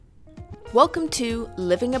Welcome to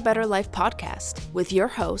Living a Better Life podcast with your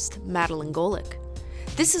host, Madeline Golick.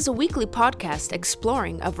 This is a weekly podcast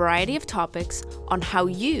exploring a variety of topics on how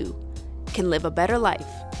you can live a better life,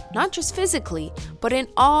 not just physically, but in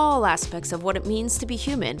all aspects of what it means to be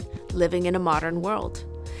human living in a modern world.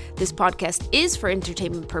 This podcast is for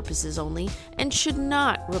entertainment purposes only and should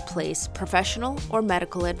not replace professional or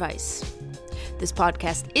medical advice. This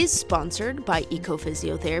podcast is sponsored by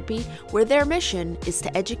Ecophysiotherapy, where their mission is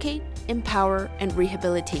to educate, empower, and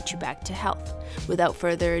rehabilitate you back to health. Without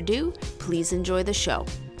further ado, please enjoy the show.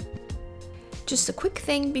 Just a quick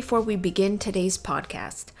thing before we begin today's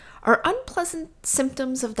podcast. Are unpleasant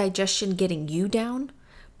symptoms of digestion getting you down?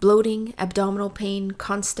 Bloating, abdominal pain,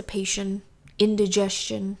 constipation,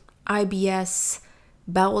 indigestion, IBS,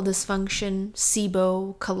 bowel dysfunction,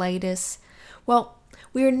 SIBO, colitis? Well,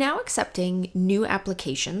 we are now accepting new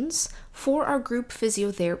applications for our group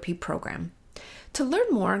physiotherapy program. To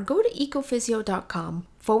learn more, go to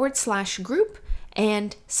ecophysio.com/group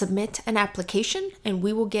and submit an application, and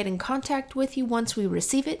we will get in contact with you once we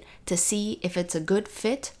receive it to see if it's a good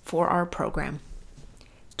fit for our program.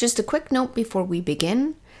 Just a quick note before we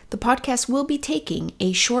begin. The podcast will be taking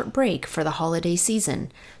a short break for the holiday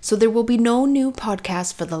season, so there will be no new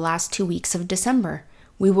podcast for the last 2 weeks of December.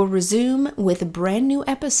 We will resume with brand new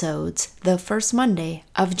episodes the first Monday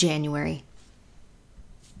of January.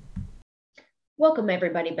 Welcome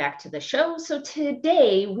everybody back to the show. So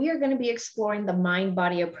today we are going to be exploring the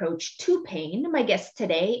mind-body approach to pain. My guest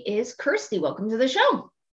today is Kirsty. Welcome to the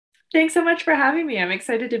show. Thanks so much for having me. I'm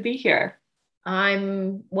excited to be here.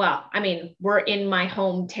 We're in my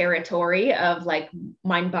home territory of like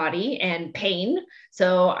mind, body, and pain.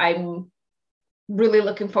 So I'm really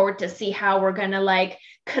looking forward to see how we're going to like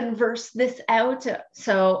converse this out.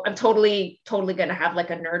 So I'm totally going to have like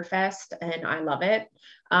a nerd fest, and I love it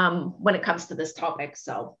when it comes to this topic.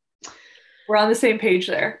 So we're on the same page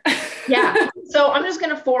there. Yeah. So I'm just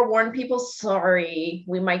going to forewarn people, sorry,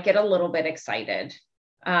 we might get a little bit excited.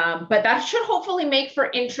 But that should hopefully make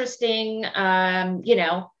for interesting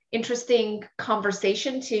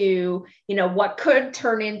conversation to, what could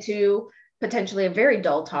turn into potentially a very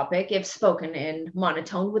dull topic if spoken in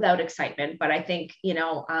monotone without excitement. But I think,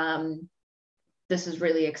 this is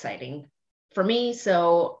really exciting for me.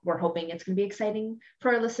 So we're hoping it's going to be exciting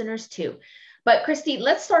for our listeners too. But Kirsty,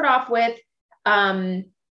 let's start off with, tell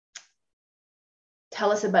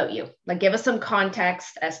us about you. Like, give us some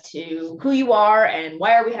context as to who you are and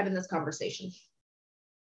why are we having this conversation?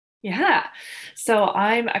 Yeah. So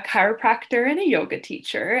I'm a chiropractor and a yoga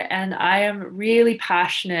teacher, and I am really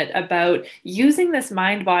passionate about using this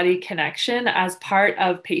mind-body connection as part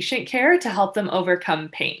of patient care to help them overcome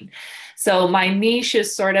pain. So my niche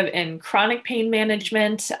is sort of in chronic pain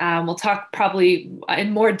management. We'll talk probably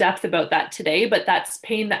in more depth about that today, but that's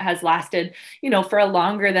pain that has lasted, for a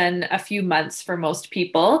longer than a few months for most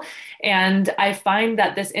people. And I find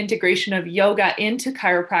that this integration of yoga into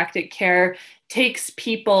chiropractic care takes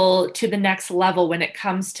people to the next level when it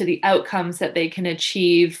comes to the outcomes that they can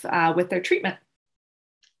achieve with their treatment.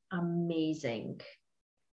 Amazing.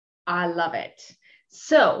 I love it.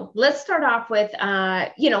 So let's start off with,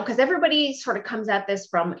 because everybody sort of comes at this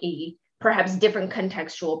from a perhaps different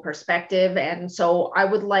contextual perspective. And so I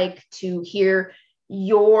would like to hear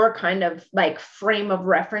your kind of like frame of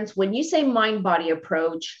reference. When you say mind-body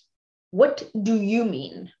approach, what do you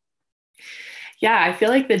mean? Yeah, I feel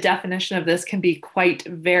like the definition of this can be quite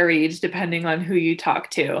varied depending on who you talk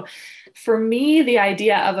to. For me, the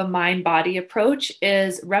idea of a mind-body approach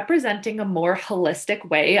is representing a more holistic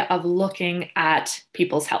way of looking at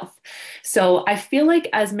people's health. So I feel like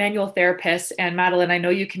as manual therapists, and Madeline, I know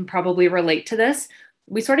you can probably relate to this,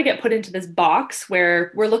 we sort of get put into this box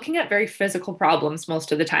where we're looking at very physical problems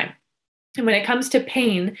most of the time. And when it comes to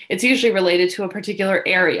pain, it's usually related to a particular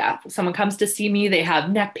area. Someone comes to see me, they have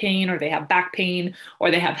neck pain or they have back pain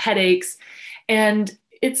or they have headaches. And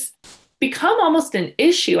it's become almost an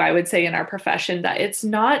issue, I would say, in our profession that it's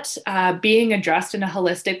not being addressed in a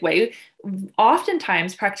holistic way.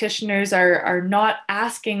 Oftentimes, practitioners are not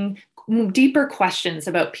asking deeper questions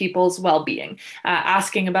about people's well-being,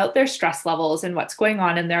 asking about their stress levels and what's going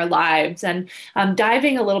on in their lives, and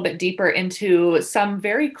diving a little bit deeper into some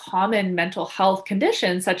very common mental health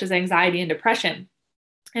conditions such as anxiety and depression.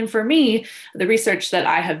 And for me, the research that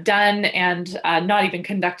I have done, and not even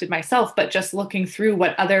conducted myself, but just looking through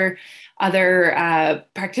what other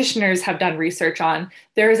practitioners have done research on,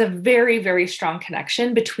 there is a very, very strong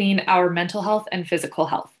connection between our mental health and physical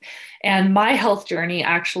health. And my health journey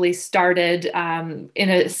actually started in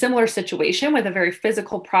a similar situation with a very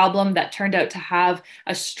physical problem that turned out to have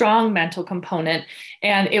a strong mental component.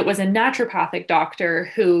 And it was a naturopathic doctor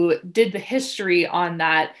who did the history on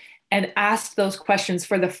that and asked those questions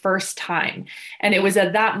for the first time. And it was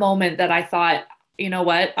at that moment that I thought, you know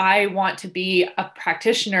what, I want to be a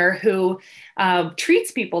practitioner who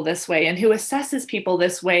treats people this way and who assesses people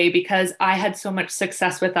this way, because I had so much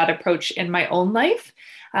success with that approach in my own life.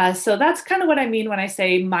 So that's kind of what I mean when I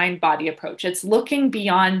say mind-body approach. It's looking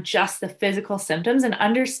beyond just the physical symptoms and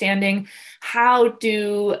understanding how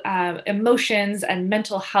do emotions and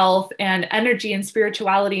mental health and energy and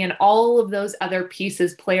spirituality and all of those other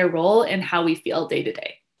pieces play a role in how we feel day to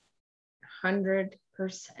day. 100%.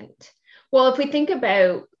 Well, if we think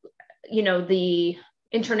about, the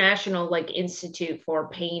International Institute for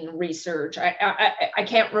Pain Research, I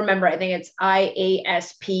can't remember. I think it's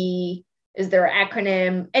IASP is their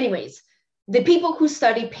acronym. Anyways, the people who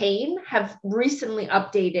study pain have recently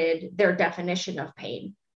updated their definition of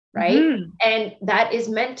pain, right? Mm-hmm. And that is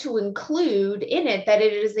meant to include in it that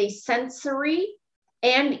it is a sensory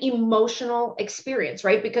and emotional experience,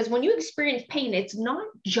 right? Because when you experience pain, it's not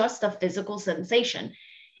just a physical sensation.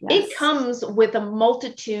 Yes. It comes with a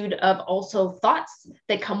multitude of also thoughts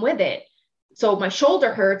that come with it. So my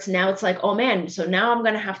shoulder hurts. Now it's like, oh man, so now I'm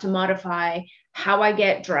going to have to modify how I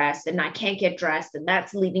get dressed, and I can't get dressed. And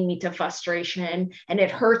that's leading me to frustration. And it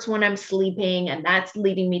hurts when I'm sleeping, and that's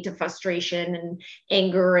leading me to frustration and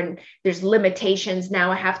anger. And there's limitations. Now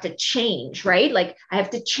I have to change, right? Like I have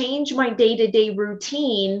to change my day-to-day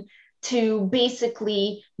routine to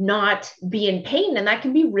basically not be in pain. And that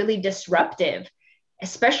can be really disruptive,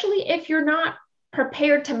 especially if you're not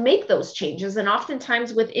prepared to make those changes. And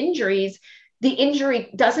oftentimes with injuries, the injury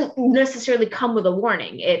doesn't necessarily come with a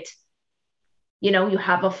warning. You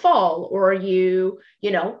have a fall, or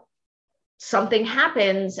something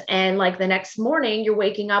happens, and like the next morning you're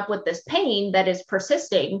waking up with this pain that is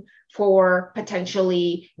persisting for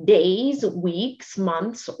potentially days, weeks,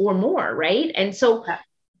 months, or more, right? And so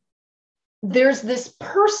there's this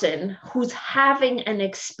person who's having an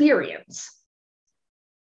experience.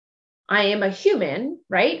 I am a human,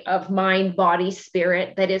 right, of mind, body,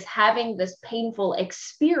 spirit, that is having this painful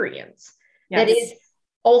experience. Yes. That is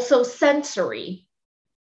also sensory.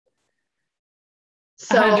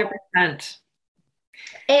 So 100%.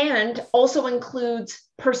 And also includes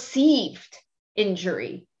perceived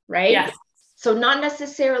injury, right? Yes. So not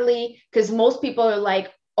necessarily, because most people are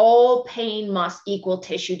like, all pain must equal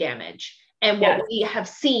tissue damage. And what we have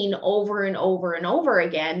seen over and over and over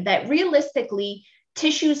again, that realistically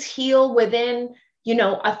tissues heal within,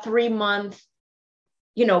 a 3-month,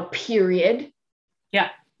 period. Yeah.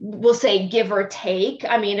 We'll say give or take.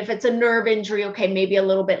 I mean, if it's a nerve injury, okay, maybe a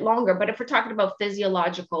little bit longer. But if we're talking about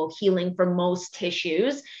physiological healing for most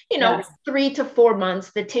tissues, 3 to 4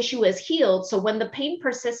 months, the tissue is healed. So when the pain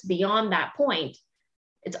persists beyond that point,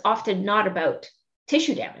 it's often not about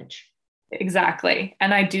tissue damage. Exactly.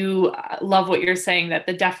 And I do love what you're saying, that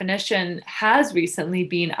the definition has recently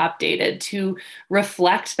been updated to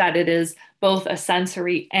reflect that it is both a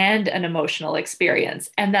sensory and an emotional experience,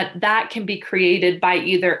 and that can be created by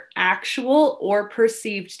either actual or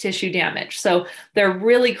perceived tissue damage. So they're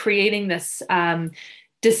really creating this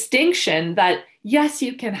distinction that yes,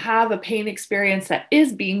 you can have a pain experience that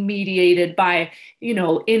is being mediated by,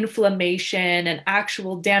 inflammation and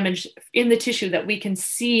actual damage in the tissue that we can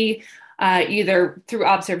see either through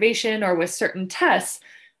observation or with certain tests.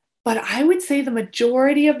 But I would say the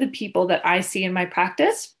majority of the people that I see in my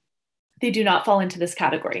practice, they do not fall into this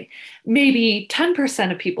category. Maybe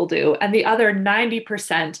 10% of people do, and the other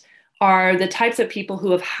 90% are the types of people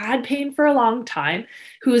who have had pain for a long time,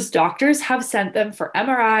 whose doctors have sent them for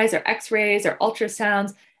MRIs or X-rays or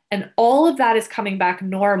ultrasounds, and all of that is coming back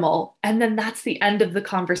normal. And then that's the end of the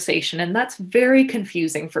conversation. And that's very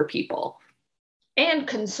confusing for people. And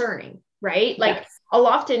concerning, right? Like yes. I'll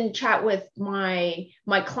often chat with my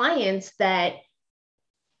clients that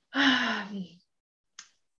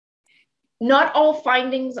not all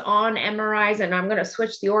findings on MRIs, and I'm going to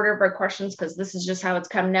switch the order of our questions because this is just how it's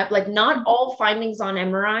coming up. Like not all findings on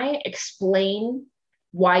MRI explain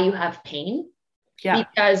why you have pain. Yeah.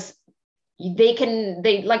 Because they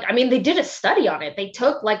did a study on it. They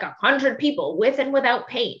took like 100 people with and without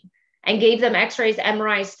pain and gave them X-rays,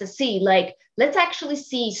 MRIs to see, like, let's actually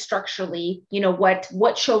see structurally,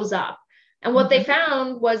 what shows up. And what they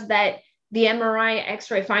found was that the MRI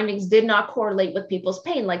X-ray findings did not correlate with people's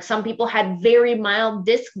pain. Like some people had very mild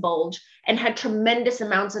disc bulge and had tremendous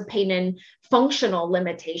amounts of pain and functional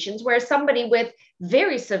limitations, whereas somebody with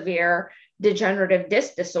very severe degenerative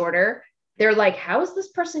disc disorder, they're like, how is this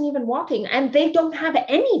person even walking? And they don't have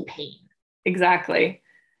any pain. Exactly.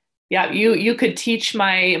 Yeah, you could teach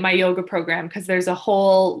my yoga program, because there's a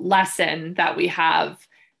whole lesson that we have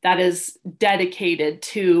that is dedicated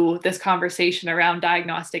to this conversation around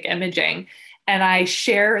diagnostic imaging. And I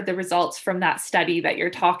share the results from that study that you're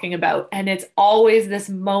talking about. And it's always this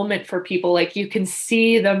moment for people, like you can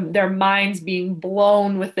see them, their minds being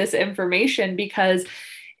blown with this information, because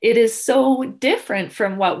it is so different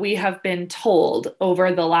from what we have been told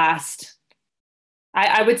over the last,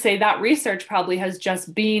 I would say that research probably has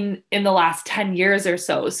just been in the last 10 years or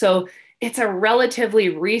so. So it's a relatively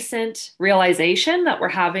recent realization that we're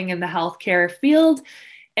having in the healthcare field,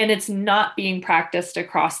 and it's not being practiced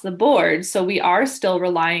across the board. So we are still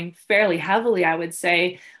relying fairly heavily, I would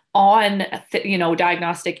say, on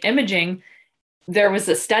diagnostic imaging. There was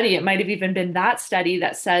a study, it might have even been that study,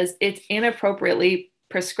 that says it's inappropriately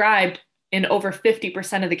prescribed in over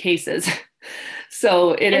 50% of the cases.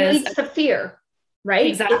 So it leads to fear, right?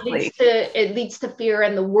 Exactly. It leads to fear,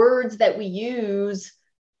 and the words that we use,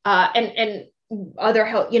 and other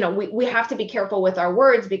health, we have to be careful with our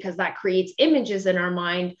words, because that creates images in our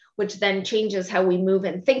mind, which then changes how we move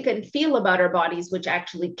and think and feel about our bodies, which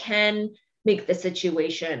actually can make the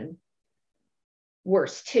situation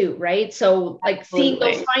worse too, right? So like Absolutely. Seeing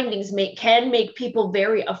those findings can make people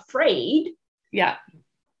very afraid. Yeah.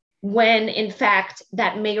 When in fact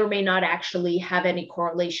that may or may not actually have any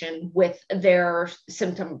correlation with their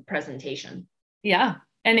symptom presentation. Yeah.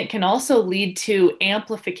 And it can also lead to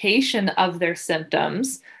amplification of their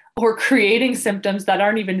symptoms, or creating symptoms that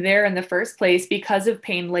aren't even there in the first place because of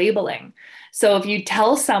pain labeling. So if you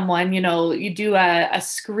tell someone, you do a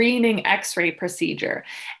screening X-ray procedure,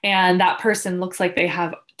 and that person looks like they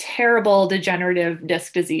have terrible degenerative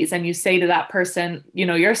disc disease, and you say to that person,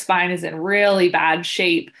 your spine is in really bad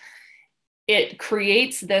shape, it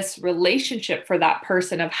creates this relationship for that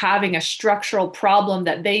person of having a structural problem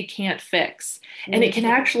that they can't fix. And it can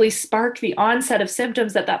actually spark the onset of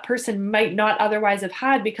symptoms that person might not otherwise have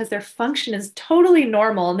had, because their function is totally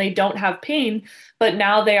normal and they don't have pain, but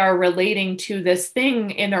now they are relating to this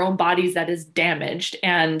thing in their own bodies that is damaged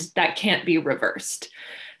and that can't be reversed.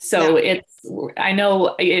 So I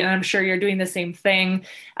know, and I'm sure you're doing the same thing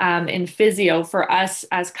in physio. For us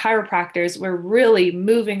as chiropractors, we're really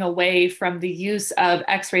moving away from the use of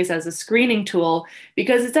X-rays as a screening tool,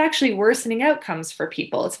 because it's actually worsening outcomes for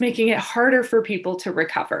people. It's making it harder for people to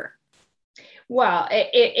recover. Well,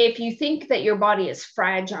 if you think that your body is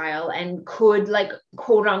fragile and could, like,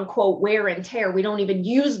 quote unquote, wear and tear, we don't even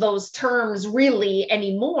use those terms really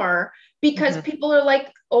anymore, because people are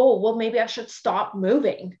like, oh, well, maybe I should stop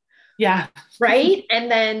moving. Yeah. Right. And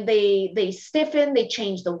then they stiffen, they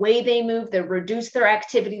change the way they move, they reduce their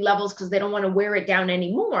activity levels because they don't want to wear it down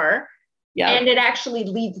anymore. Yeah. And it actually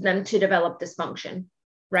leads them to develop dysfunction,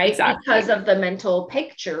 right? Exactly. Because of the mental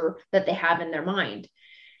picture that they have in their mind.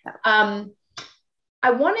 Yeah.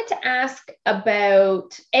 I wanted to ask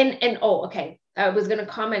about, I was going to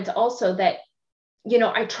comment also that,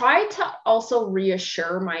 I try to also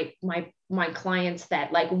reassure my clients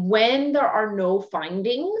that, like, when there are no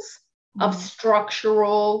findings of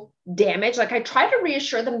structural damage, like, I try to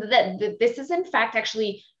reassure them that this is in fact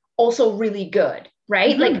actually also really good,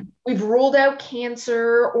 right? Like, we've ruled out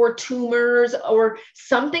cancer or tumors or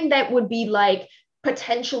something that would be like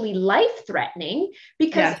potentially life-threatening,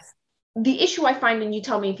 because the issue I find, and you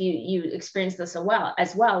tell me if you experience this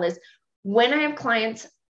as well, is when I have clients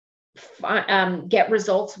get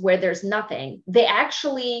results where there's nothing, it's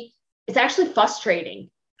actually frustrating.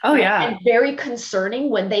 Oh, yeah. And very concerning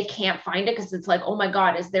when they can't find it, because it's like, oh my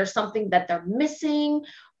God, is there something that they're missing?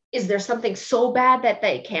 Is there something so bad that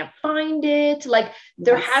they can't find it? Like,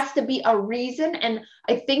 there has to be a reason. And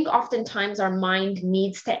I think oftentimes our mind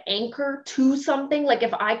needs to anchor to something. Like,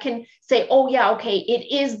 if I can say, oh yeah, okay,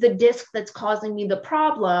 it is the disc that's causing me the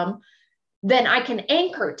problem, then I can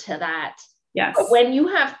anchor to that. Yes. But when you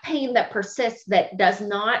have pain that persists, that does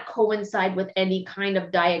not coincide with any kind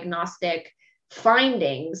of diagnostic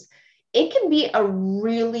findings, it can be a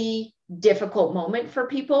really difficult moment for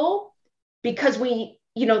people, because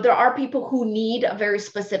there are people who need a very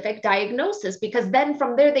specific diagnosis, because then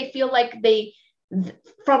from there they feel like they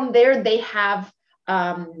have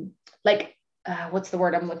what's the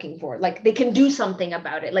word I'm looking for? Like, they can do something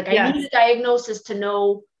about it. Like, I need a diagnosis to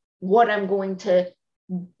know what I'm going to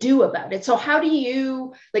do about it. So how do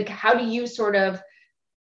you sort of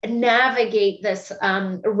navigate this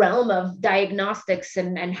realm of diagnostics,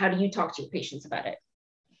 and how do you talk to your patients about it?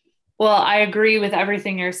 Well, I agree with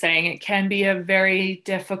everything you're saying. It can be a very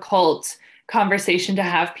difficult conversation to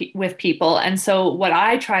have with people. And so, what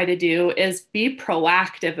I try to do is be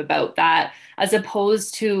proactive about that, as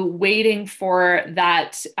opposed to waiting for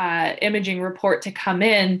that imaging report to come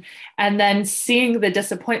in and then seeing the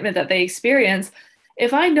disappointment that they experience.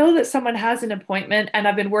 If I know that someone has an appointment and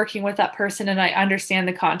I've been working with that person and I understand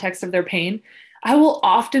the context of their pain, I will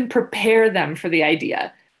often prepare them for the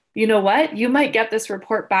idea. You know what? You might get this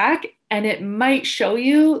report back and it might show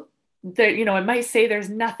you that, it might say there's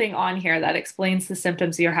nothing on here that explains the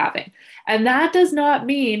symptoms you're having. And that does not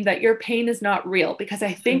mean that your pain is not real, because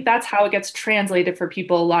I think that's how it gets translated for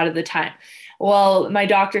people a lot of the time. Well, my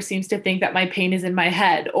doctor seems to think that my pain is in my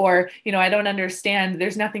head, or, I don't understand.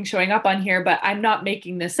 There's nothing showing up on here, but I'm not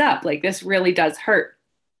making this up. Like, this really does hurt.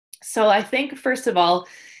 So I think, first of all,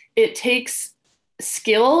 it takes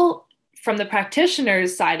skill from the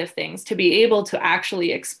practitioner's side of things to be able to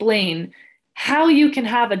actually explain how you can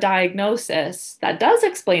have a diagnosis that does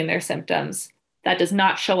explain their symptoms that does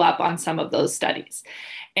not show up on some of those studies.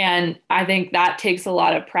 And I think that takes a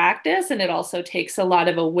lot of practice, and it also takes a lot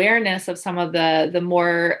of awareness of some of the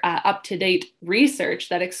more up-to-date research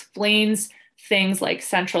that explains things like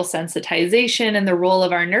central sensitization and the role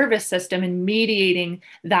of our nervous system in mediating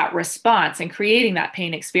that response and creating that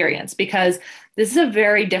pain experience, because this is a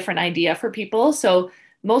very different idea for people. So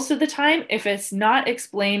most of the time, if it's not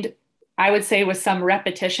explained, I would say with some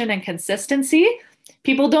repetition and consistency,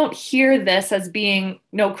 people don't hear this as being,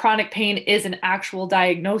 no, chronic pain is an actual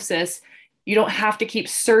diagnosis. You don't have to keep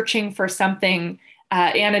searching for something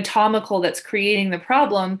anatomical that's creating the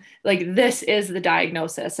problem. Like, this is the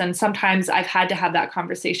diagnosis. And sometimes I've had to have that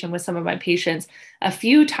conversation with some of my patients a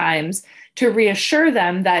few times to reassure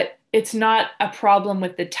them that it's not a problem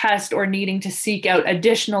with the test or needing to seek out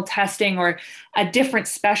additional testing or a different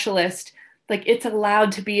specialist. Like, it's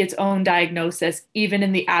allowed to be its own diagnosis, even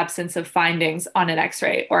in the absence of findings on an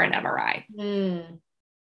X-ray or an MRI.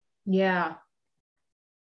 Yeah.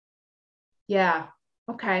 Yeah.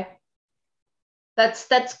 Okay. That's,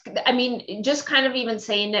 I mean, just kind of even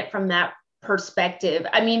saying it from that perspective.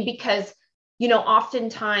 I mean, because,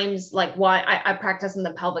 oftentimes, like, why I practice in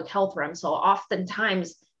the pelvic health realm. So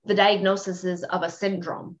oftentimes the diagnosis is of a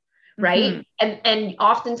syndrome, right? And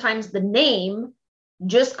oftentimes the name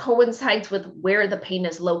just coincides with where the pain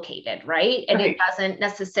is located, right? And it doesn't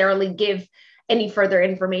necessarily give any further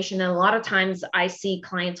information. And a lot of times I see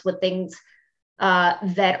clients with things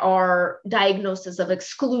that are diagnosis of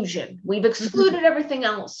exclusion. We've excluded everything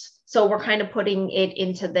else. So we're kind of putting it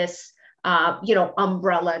into this,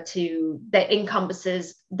 umbrella that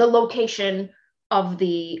encompasses the location of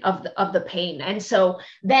the pain. And so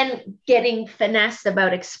then getting finessed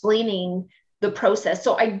about explaining the process.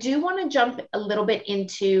 So I do want to jump a little bit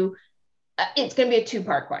into, it's going to be a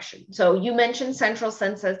two-part question. So you mentioned central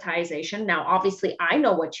sensitization. Now, obviously I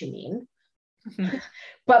know what you mean.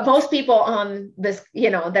 But most people on this,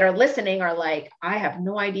 that are listening are like, I have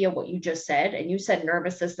no idea what you just said. And you said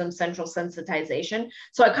nervous system, central sensitization.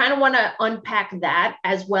 So I kind of want to unpack that,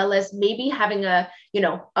 as well as maybe having a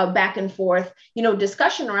back and forth,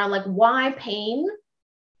 discussion around like why pain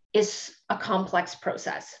is a complex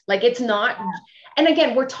process. Like, it's not, and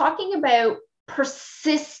again, we're talking about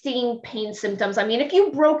persisting pain symptoms. I mean, if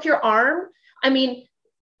you broke your arm, I mean,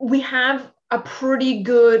 we have a pretty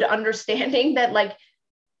good understanding that, like,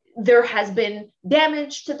 there has been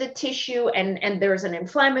damage to the tissue, and there's an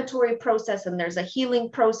inflammatory process, and there's a healing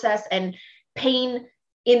process, and pain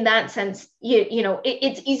in that sense,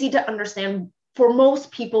 it's easy to understand for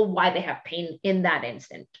most people why they have pain in that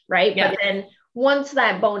instant, right? Yeah. But then once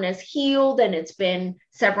that bone is healed and it's been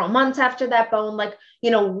several months after that bone, like,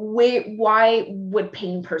 why would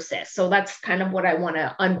pain persist? So that's kind of what I want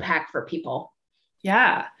to unpack for people.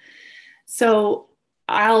 Yeah. So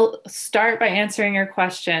I'll start by answering your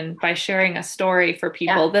question by sharing a story for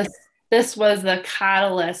people. Yeah. This was the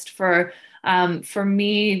catalyst for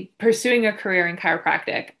me pursuing a career in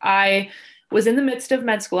chiropractic. I was in the midst of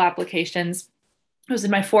med school applications. I was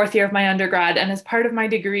in my fourth year of my undergrad, and as part of my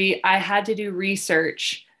degree, I had to do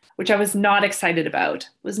research, which I was not excited about.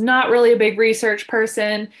 Was not really a big research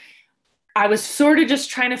person. I was sort of just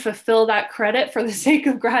trying to fulfill that credit for the sake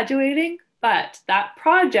of graduating. But that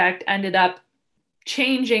project ended up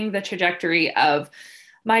changing the trajectory of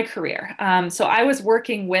My career. So I was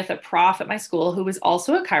working with a prof at my school who was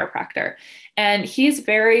also a chiropractor, and he's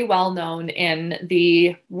very well known in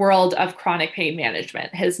the world of chronic pain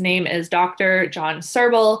management. His name is Dr. John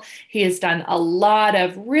Searle. He has done a lot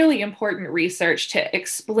of really important research to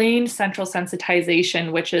explain central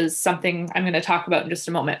sensitization, which is something I'm going to talk about in just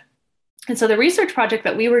a moment. And so the research project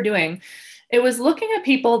that we were doing, it was looking at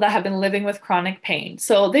people that have been living with chronic pain.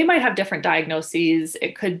 So they might have different diagnoses.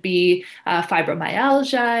 It could be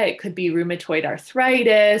fibromyalgia, it could be rheumatoid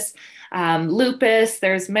arthritis, lupus.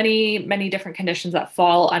 There's many, many different conditions that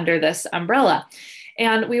fall under this umbrella.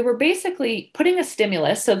 And we were basically putting a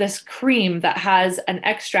stimulus, so this cream that has an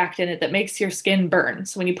extract in it that makes your skin burn.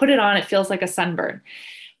 So when you put it on, it feels like a sunburn.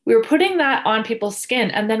 We were putting that on people's skin,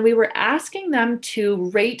 and then we were asking them to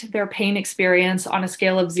rate their pain experience on a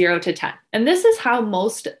scale of 0 to 10. And this is how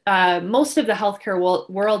most of the healthcare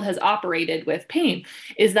world has operated with pain,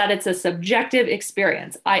 is that it's a subjective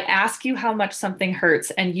experience. I ask you how much something hurts,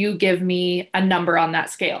 and you give me a number on that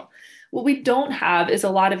scale. What we don't have is a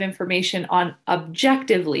lot of information on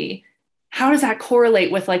objectively, how does that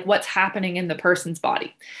correlate with like what's happening in the person's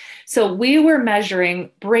body? So we were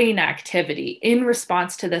measuring brain activity in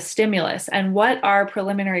response to the stimulus. And what our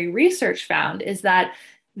preliminary research found is that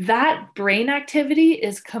brain activity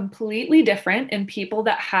is completely different in people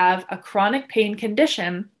that have a chronic pain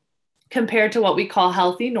condition compared to what we call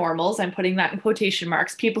healthy normals. I'm putting that in quotation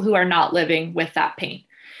marks, people who are not living with that pain.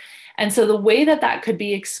 And so the way that that could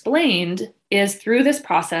be explained is through this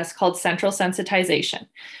process called central sensitization,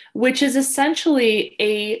 which is essentially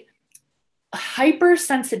a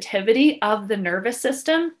hypersensitivity of the nervous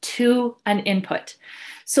system to an input.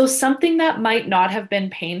 So something that might not have been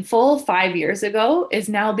painful 5 years ago is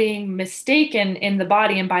now being mistaken in the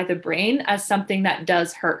body and by the brain as something that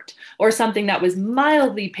does hurt, or something that was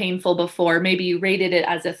mildly painful before. Maybe you rated it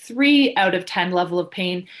as a 3 out of 10 level of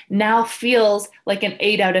pain, now feels like an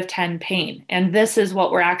 8 out of 10 pain. And this is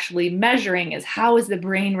what we're actually measuring, is how is the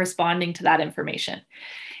brain responding to that information.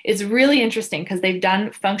 It's really interesting because they've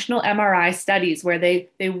done functional MRI studies where they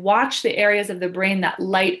watch the areas of the brain that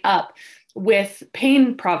light up with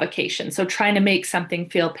pain provocation, so trying to make something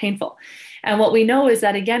feel painful. And what we know is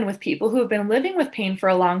that, again, with people who have been living with pain for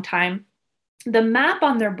a long time, the map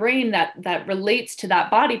on their brain that relates to that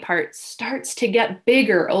body part starts to get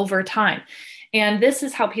bigger over time. And this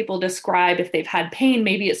is how people describe if they've had pain.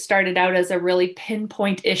 Maybe it started out as a really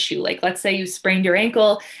pinpoint issue. Like, let's say you sprained your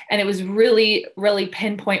ankle and it was really, really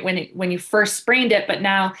pinpoint when you first sprained it, but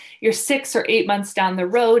now you're 6 or 8 months down the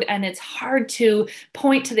road and it's hard to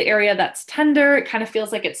point to the area that's tender. It kind of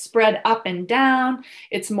feels like it's spread up and down.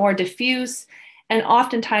 It's more diffuse. And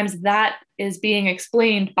oftentimes that is being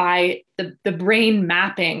explained by the brain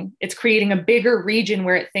mapping. It's creating a bigger region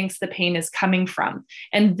where it thinks the pain is coming from.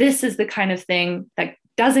 And this is the kind of thing that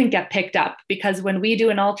doesn't get picked up, because when we do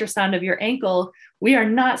an ultrasound of your ankle, we are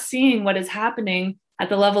not seeing what is happening at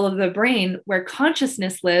the level of the brain where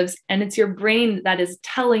consciousness lives. And it's your brain that is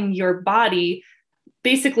telling your body,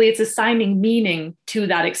 basically it's assigning meaning to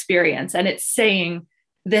that experience. And it's saying,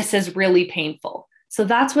 this is really painful. So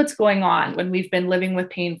that's what's going on when we've been living with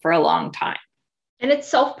pain for a long time. And it's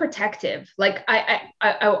self-protective. Like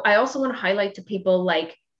I also want to highlight to people,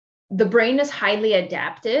 like, the brain is highly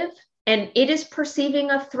adaptive and it is perceiving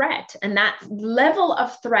a threat. And that level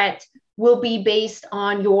of threat will be based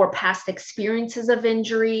on your past experiences of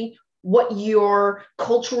injury, what your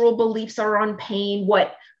cultural beliefs are on pain,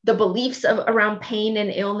 what the beliefs around pain and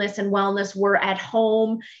illness and wellness were at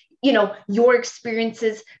home. You know, your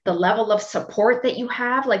experiences, the level of support that you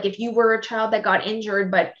have. Like if you were a child that got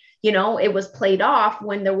injured, but, you know, it was played off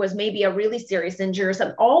when there was maybe a really serious injury.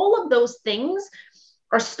 So all of those things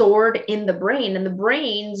are stored in the brain, and the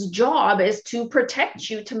brain's job is to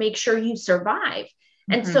protect you, to make sure you survive.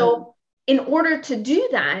 Mm-hmm. And so in order to do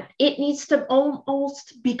that, it needs to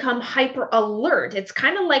almost become hyper alert. It's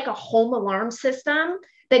kind of like a home alarm system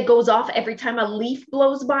that goes off every time a leaf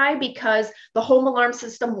blows by, because the home alarm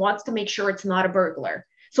system wants to make sure it's not a burglar.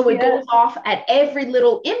 So it goes off at every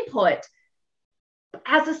little input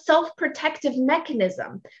as a self-protective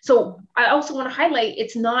mechanism. So I also want to highlight,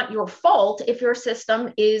 it's not your fault if your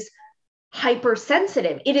system is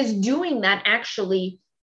hypersensitive. It is doing that actually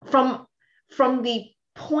from the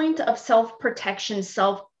point of self-protection,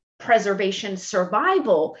 self-preservation,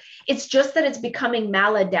 survival. It's just that it's becoming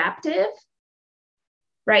maladaptive,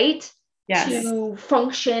 right? Yes. To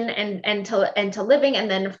function and to living. And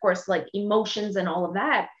then of course, like emotions and all of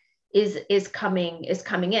that is coming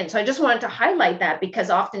in. So I just wanted to highlight that, because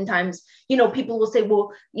oftentimes, you know, people will say,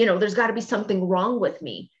 well, you know, there's got to be something wrong with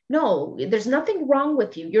me. No, there's nothing wrong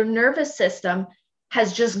with you. Your nervous system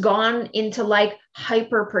has just gone into like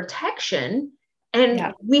hyper protection.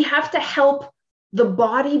 And we have to help the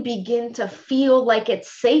body begin to feel like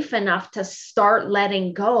it's safe enough to start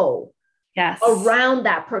letting go. Yes. Around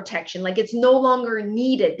that protection. Like it's no longer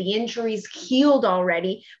needed. The injury's healed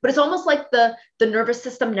already, but it's almost like the nervous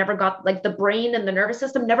system never got, like the brain and the nervous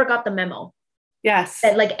system never got the memo. Yes.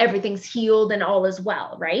 That like everything's healed and all is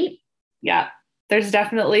well, right? Yeah. There's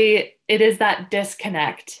definitely, it is that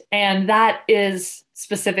disconnect. And that is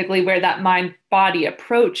specifically where that mind-body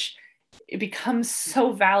approach, it becomes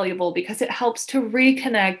so valuable because it helps to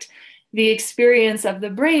reconnect the experience of the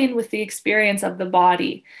brain with the experience of the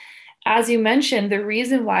body. As you mentioned, the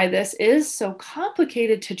reason why this is so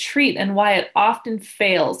complicated to treat and why it often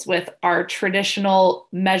fails with our traditional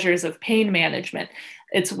measures of pain management.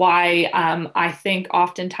 It's why I think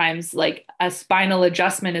oftentimes like a spinal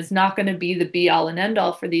adjustment is not going to be the be all and end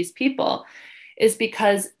all for these people, is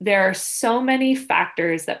because there are so many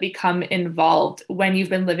factors that become involved when you've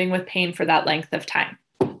been living with pain for that length of time.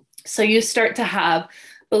 So you start to have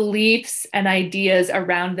beliefs and ideas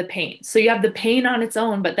around the pain. So you have the pain on its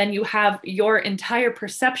own, but then you have your entire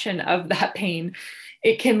perception of that pain.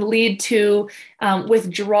 It can lead to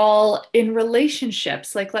withdrawal in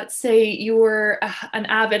relationships. Like let's say you were an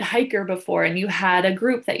avid hiker before and you had a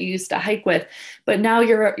group that you used to hike with, but now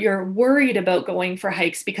you're worried about going for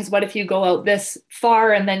hikes because what if you go out this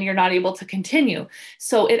far and then you're not able to continue?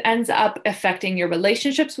 So it ends up affecting your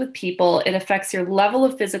relationships with people. It affects your level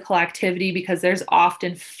of physical activity because there's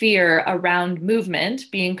often fear around movement,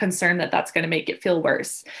 being concerned that that's going to make it feel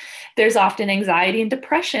worse. There's often anxiety and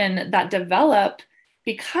depression that develop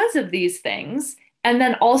because of these things, and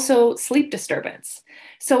then also sleep disturbance.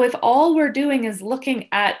 So if all we're doing is looking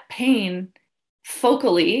at pain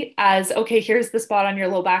focally as, okay, here's the spot on your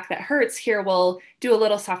low back that hurts, here we'll do a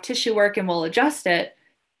little soft tissue work and we'll adjust it,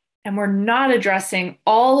 and we're not addressing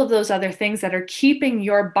all of those other things that are keeping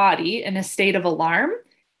your body in a state of alarm,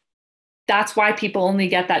 that's why people only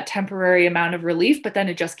get that temporary amount of relief, but then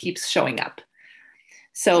it just keeps showing up.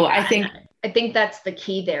 So I think that's the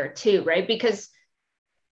key there too, right? Because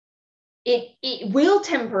it will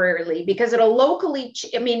temporarily, because it'll locally,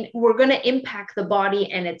 we're going to impact the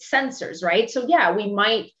body and its sensors, right? So yeah, we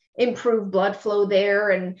might improve blood flow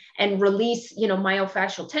there and release,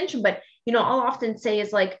 myofascial tension. But, I'll often say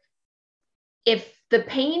is like, if the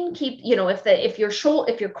pain if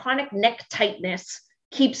your chronic neck tightness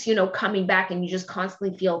keeps, coming back and you just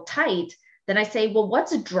constantly feel tight, then I say, well,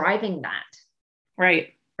 what's driving that? Right.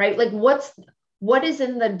 Right. Like what is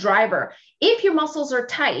in the driver? If your muscles are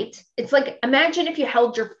tight, it's like, imagine if you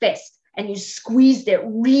held your fist and you squeezed it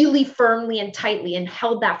really firmly and tightly and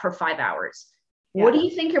held that for 5 hours. Yeah. What do you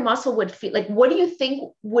think your muscle would feel like? What do you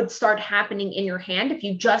think would start happening in your hand if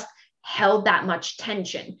you just held that much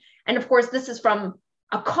tension? And of course, this is from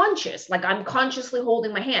a conscious, like I'm consciously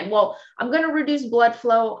holding my hand. Well, I'm going to reduce blood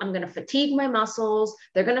flow. I'm going to fatigue my muscles.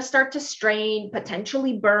 They're going to start to strain,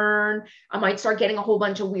 potentially burn. I might start getting a whole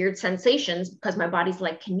bunch of weird sensations because my body's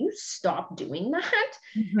like, can you stop doing that?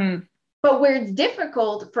 Mm-hmm. But where it's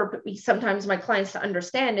difficult for sometimes my clients to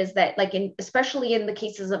understand is that, like, especially in the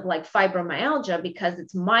cases of like fibromyalgia, because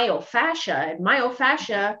it's myofascia, and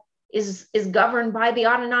myofascia is governed by the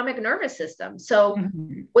autonomic nervous system. So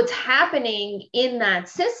mm-hmm. what's happening in that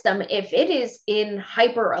system, if it is in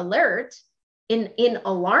hyper alert, in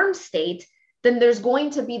alarm state, then there's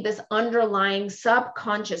going to be this underlying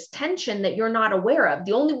subconscious tension that you're not aware of.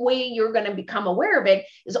 The only way you're going to become aware of it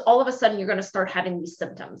is all of a sudden you're going to start having these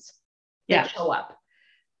symptoms that show up.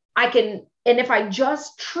 And if I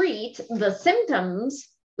just treat the symptoms,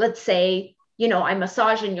 let's say, I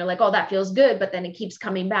massage and you're like, oh, that feels good, but then it keeps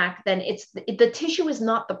coming back, then the tissue is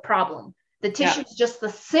not the problem. The tissue is just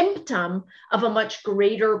the symptom of a much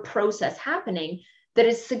greater process happening that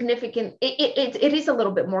is significant. It is a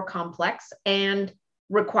little bit more complex and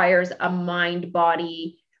requires a mind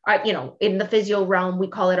body, in the physio realm, we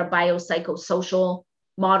call it a biopsychosocial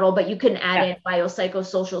model, but you can add in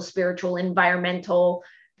biopsychosocial, spiritual, environmental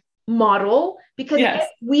model, because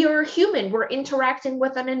we are human. We're interacting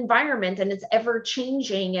with an environment and it's ever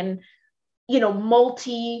changing and,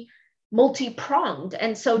 multi-pronged.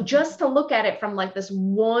 And so just to look at it from like this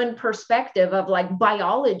one perspective of like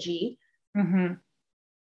biology mm-hmm.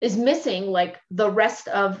 is missing like the rest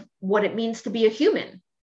of what it means to be a human.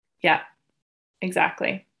 Yeah,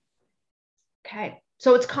 exactly. Okay.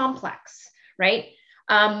 So it's complex, right?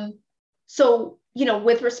 So,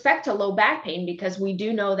 with respect to low back pain, because we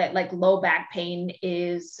do know that like low back pain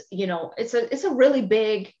is, it's a really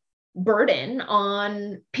big burden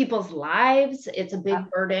on people's lives. It's a big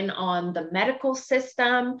burden on the medical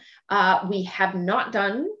system. We have not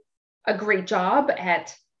done a great job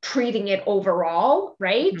at treating it overall,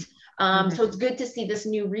 right? So it's good to see this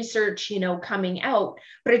new research, coming out.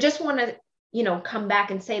 But I just want to, come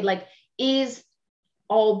back and say, like, is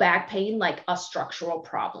all back pain like a structural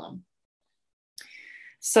problem?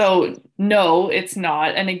 So no, it's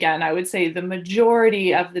not. And again, I would say the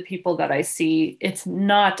majority of the people that I see, it's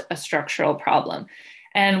not a structural problem.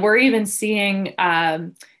 And we're even seeing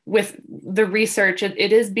with the research,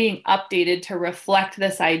 it is being updated to reflect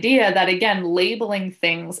this idea that, again, labeling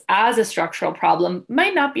things as a structural problem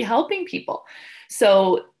might not be helping people.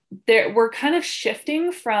 So we're kind of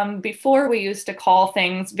shifting from before we used to call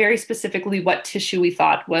things very specifically what tissue we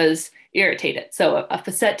thought was irritated. So a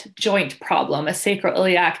facet joint problem, a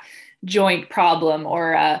sacroiliac joint problem,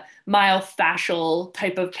 or a myofascial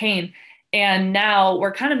type of pain. And now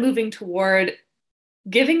we're kind of moving toward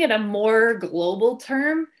giving it a more global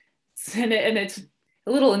term. And it's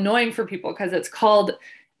a little annoying for people because it's called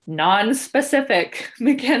non-specific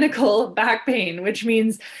mechanical back pain, which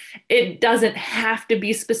means it doesn't have to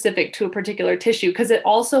be specific to a particular tissue, because it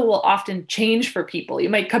also will often change for people. You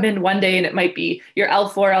might come in one day and it might be your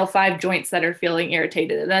L4, L5 joints that are feeling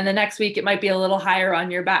irritated. And then the next week it might be a little higher on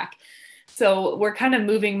your back. So we're kind of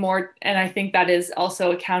moving more, and I think that is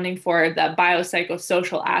also accounting for the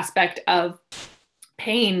biopsychosocial aspect of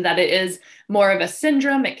pain, that it is more of a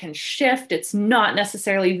syndrome. It can shift. It's not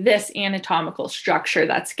necessarily this anatomical structure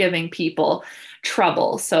that's giving people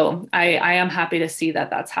trouble. So I am happy to see that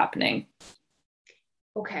that's happening.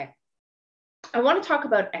 Okay. I want to talk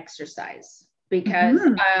about exercise because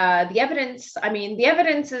the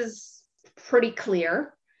evidence is pretty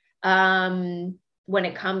clear when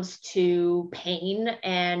it comes to pain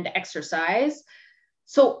and exercise.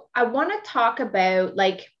 So I want to talk about,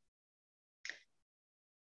 like,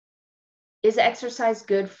 is exercise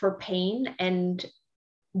good for pain? And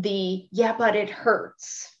yeah, but it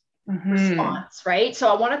hurts response, right? So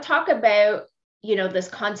I want to talk about, this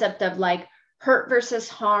concept of like hurt versus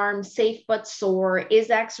harm, safe but sore. Is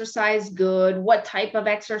exercise good? What type of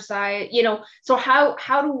exercise? So how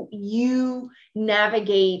do you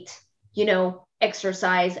navigate,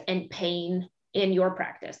 exercise and pain in your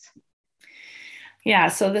practice? Yeah,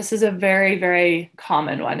 so this is a very, very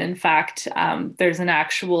common one. In fact, there's an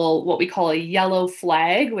actual, what we call a yellow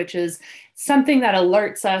flag, which is something that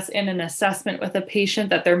alerts us in an assessment with a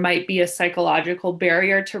patient that there might be a psychological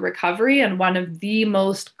barrier to recovery. And one of the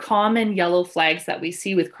most common yellow flags that we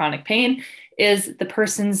see with chronic pain is the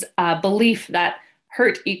person's belief that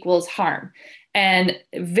hurt equals harm, and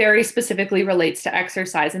very specifically relates to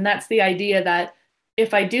exercise. And that's the idea that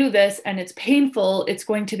if I do this and it's painful, it's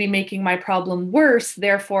going to be making my problem worse.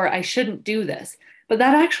 Therefore, I shouldn't do this. But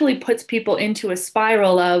that actually puts people into a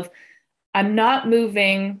spiral of, I'm not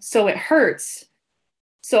moving, so it hurts.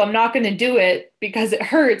 So I'm not going to do it because it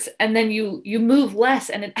hurts. And then you move less,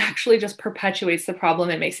 and it actually just perpetuates the problem.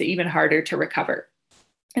 It makes it even harder to recover.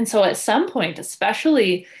 And so at some point,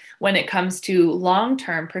 especially when it comes to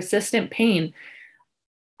long-term persistent pain,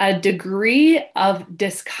 a degree of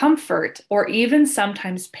discomfort or even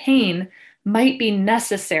sometimes pain might be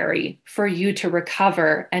necessary for you to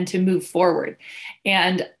recover and to move forward.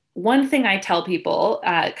 And one thing I tell people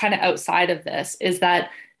kind of outside of this is that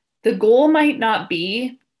the goal might not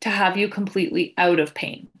be to have you completely out of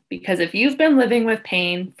pain, because if you've been living with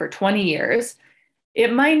pain for 20 years,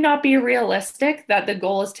 it might not be realistic that the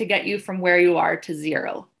goal is to get you from where you are to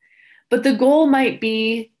zero. But the goal might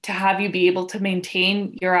be to have you be able to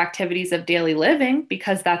maintain your activities of daily living,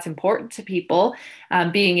 because that's important to people.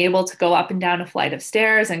 Being able to go up and down a flight of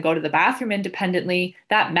stairs and go to the bathroom independently,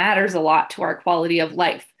 that matters a lot to our quality of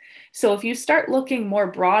life. So if you start looking more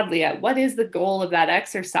broadly at what is the goal of that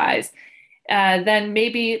exercise, then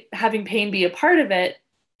maybe having pain be a part of it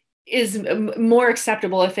is more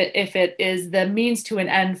acceptable if it is the means to an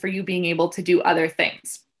end for you being able to do other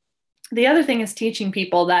things. The other thing is teaching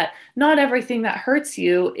people that not everything that hurts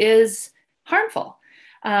you is harmful.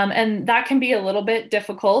 And that can be a little bit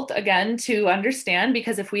difficult, again, to understand,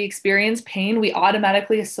 because if we experience pain, we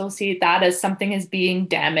automatically associate that as something is being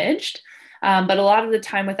damaged. But a lot of the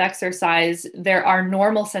time with exercise, there are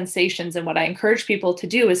normal sensations. And what I encourage people to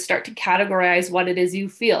do is start to categorize what it is you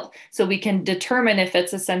feel, so we can determine if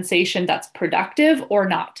it's a sensation that's productive or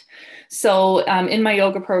not. So in my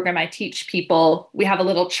yoga program, I teach people, we have a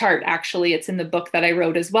little chart, actually, it's in the book that I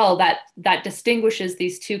wrote as well, that distinguishes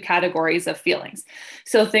these two categories of feelings.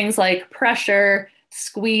 So things like pressure,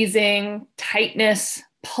 squeezing, tightness,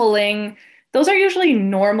 pulling, those are usually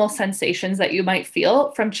normal sensations that you might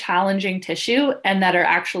feel from challenging tissue and that are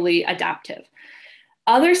actually adaptive.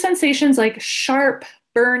 Other sensations like sharp,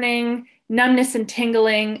 burning, numbness and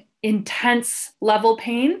tingling, intense level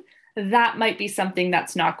pain, that might be something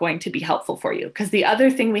that's not going to be helpful for you. Because the other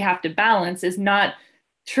thing we have to balance is not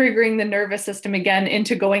triggering the nervous system again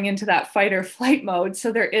into going into that fight or flight mode.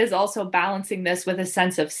 So there is also balancing this with a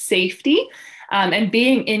sense of safety and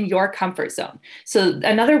being in your comfort zone. So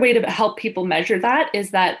another way to help people measure that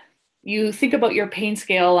is that you think about your pain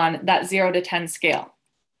scale on that 0 to 10 scale.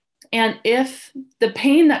 And if the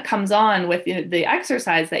pain that comes on with the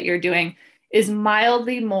exercise that you're doing is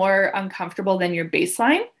mildly more uncomfortable than your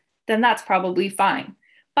baseline, then that's probably fine.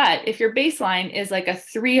 But if your baseline is like a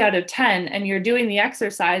 3 out of 10 and you're doing the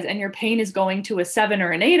exercise and your pain is going to a 7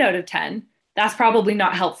 or an 8 out of 10, that's probably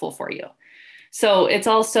not helpful for you. So it's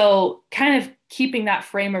also kind of keeping that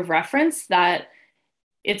frame of reference that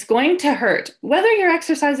it's going to hurt. Whether you're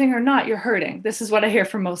exercising or not, you're hurting. This is what I hear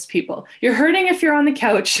from most people. You're hurting if you're on the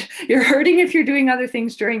couch. You're hurting if you're doing other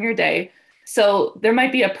things during your day. So there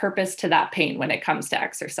might be a purpose to that pain when it comes to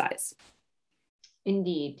exercise.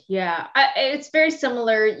 Indeed. Yeah. It's very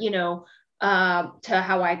similar, to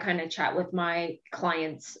how I kind of chat with my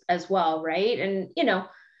clients as well. Right. And,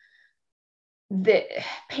 the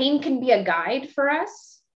pain can be a guide for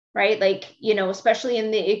us, right? Like, especially in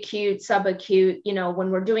the acute, subacute, when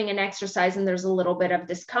we're doing an exercise and there's a little bit of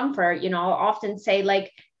discomfort, I'll often say like,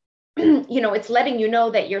 it's letting you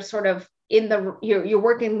know that you're sort of you're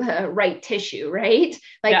working the right tissue, right?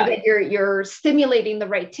 Like that you're stimulating the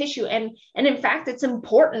right tissue. And in fact, it's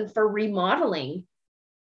important for remodeling,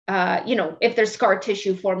 if there's scar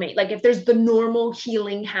tissue formation, like if there's the normal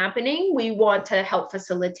healing happening, we want to help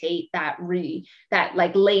facilitate that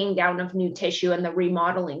like laying down of new tissue and the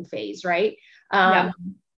remodeling phase, right? And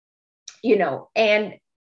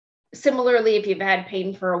similarly, if you've had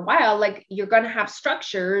pain for a while, like you're going to have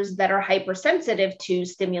structures that are hypersensitive to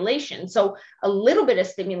stimulation. So a little bit of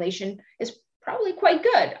stimulation is probably quite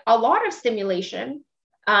good. A lot of stimulation,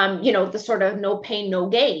 the sort of no pain, no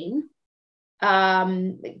gain,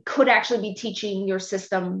 could actually be teaching your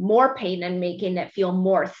system more pain and making it feel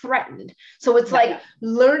more threatened. So it's like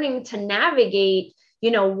learning to navigate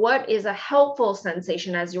what is a helpful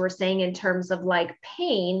sensation, as you were saying, in terms of like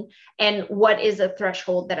pain, and what is a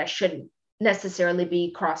threshold that I shouldn't necessarily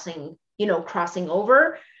be crossing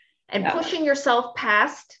over, and pushing yourself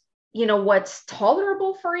past, what's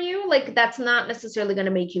tolerable for you. Like that's not necessarily going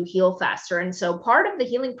to make you heal faster. And so part of the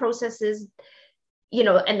healing process is,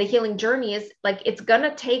 and the healing journey is like, it's going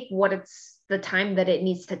to take the time that it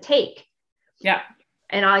needs to take. Yeah.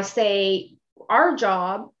 And I say, our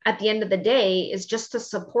job at the end of the day is just to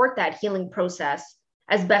support that healing process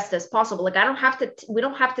as best as possible. Like we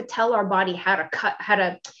don't have to tell our body how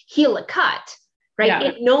to heal a cut, right? Yeah.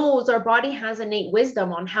 It knows, our body has innate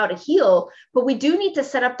wisdom on how to heal, but we do need to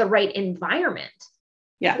set up the right environment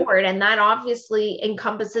for it. And that obviously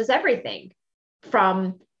encompasses everything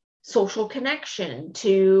from social connection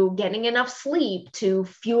to getting enough sleep, to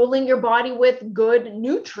fueling your body with good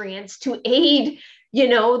nutrients to aid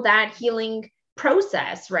that healing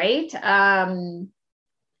process, right? And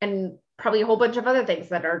probably a whole bunch of other things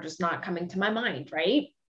that are just not coming to my mind, right?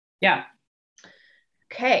 Yeah.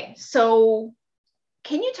 Okay. So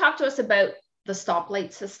can you talk to us about the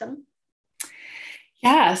stoplight system?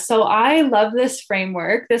 Yeah, so I love this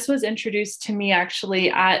framework. This was introduced to me actually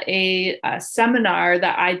at a seminar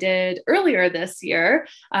that I did earlier this year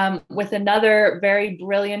with another very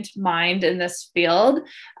brilliant mind in this field,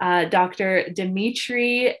 Dr.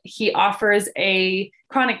 Dimitri. He offers a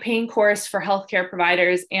chronic pain course for healthcare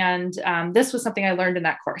providers, and this was something I learned in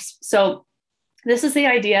that course. So this is the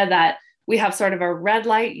idea that we have sort of a red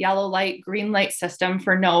light, yellow light, green light system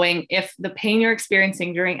for knowing if the pain you're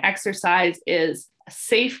experiencing during exercise is a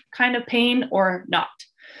safe kind of pain or not.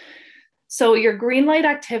 So your green light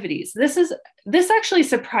activities, this actually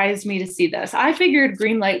surprised me to see this. I figured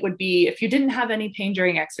green light would be if you didn't have any pain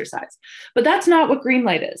during exercise, but that's not what green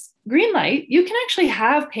light is. Green light, you can actually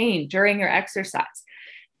have pain during your exercise,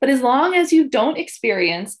 but as long as you don't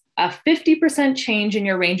experience a 50% change in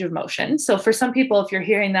your range of motion. So for some people, if you're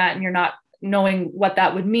hearing that and you're not knowing what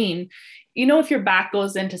that would mean, if your back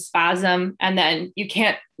goes into spasm and then you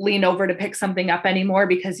can't lean over to pick something up anymore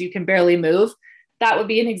because you can barely move, that would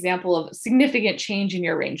be an example of significant change in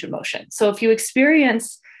your range of motion. So if you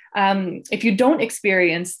don't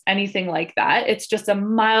experience anything like that, it's just a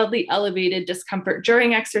mildly elevated discomfort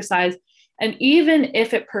during exercise. And even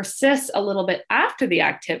if it persists a little bit after the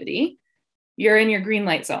activity, you're in your green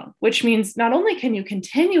light zone, which means not only can you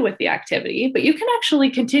continue with the activity, but you can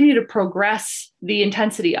actually continue to progress the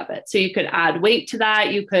intensity of it. So you could add weight to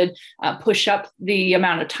that. You could push up the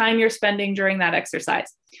amount of time you're spending during that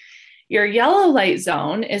exercise. Your yellow light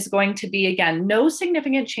zone is going to be, again, no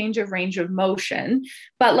significant change of range of motion.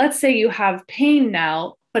 But let's say you have pain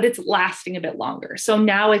now but it's lasting a bit longer. So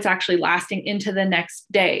now it's actually lasting into the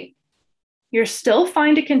next day. You're still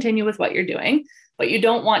fine to continue with what you're doing, but you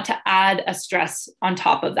don't want to add a stress on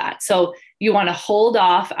top of that. So you want to hold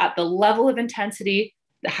off at the level of intensity,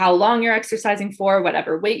 how long you're exercising for,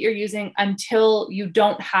 whatever weight you're using, until you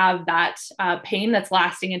don't have that pain that's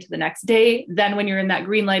lasting into the next day. Then when you're in that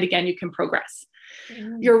green light again, you can progress.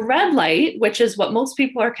 Your red light, which is what most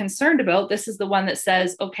people are concerned about, this is the one that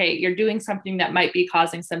says, okay, you're doing something that might be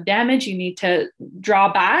causing some damage. You need to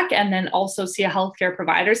draw back and then also see a healthcare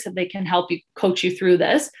provider so they can help you coach you through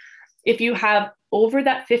this. If you have over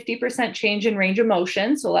that 50% change in range of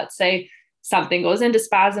motion, so let's say something goes into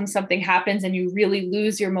spasm, something happens and you really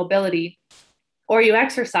lose your mobility, or you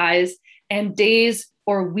exercise and days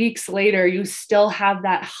or weeks later, you still have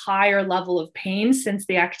that higher level of pain since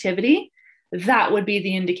the activity, that would be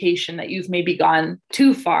the indication that you've maybe gone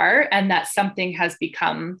too far and that something has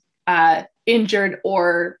become injured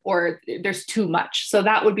or there's too much. So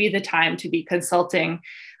that would be the time to be consulting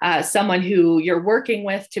someone who you're working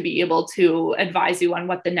with to be able to advise you on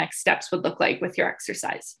what the next steps would look like with your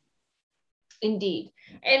exercise. Indeed.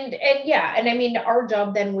 And yeah, and I mean, our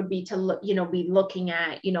job then would be to look, be looking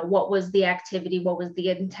at, what was the activity, what was the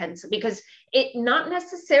intensity, because it not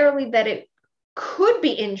necessarily that it could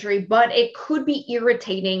be injury, but it could be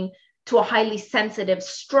irritating to a highly sensitive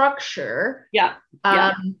structure.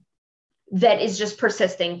 That is just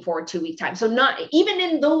persisting for a 2-week time. So not even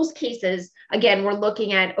in those cases, again, we're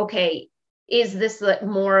looking at, okay, is this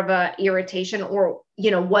more of a irritation, or,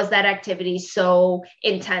 was that activity so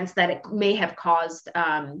intense that it may have caused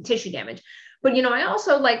tissue damage? But, I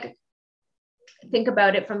also think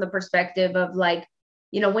about it from the perspective of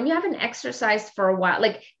when you haven't exercised for a while,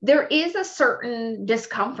 there is a certain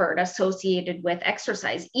discomfort associated with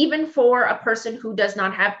exercise, even for a person who does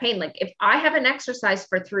not have pain. Like if I haven't exercised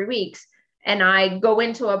for 3 weeks and I go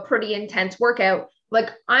into a pretty intense workout,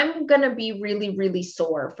 I'm going to be really, really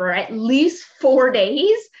sore for at least 4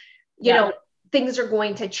 days, things are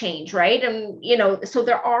going to change. Right. And, so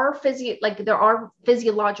there are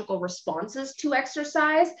physiological responses to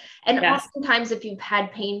exercise. And oftentimes if you've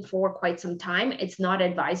had pain for quite some time, it's not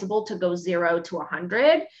advisable to go 0 to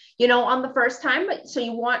 100, on the first time. But so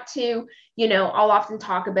you want to, I'll often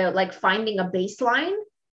talk about finding a baseline,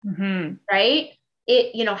 right?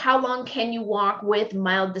 How long can you walk with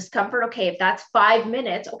mild discomfort? Okay, if that's 5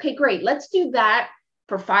 minutes, okay, great. Let's do that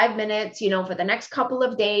for 5 minutes, for the next couple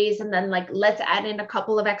of days. And then let's add in a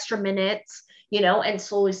couple of extra minutes, and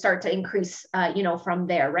slowly start to increase, from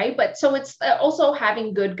there. Right. But so it's also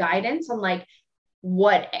having good guidance on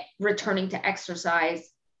what returning to exercise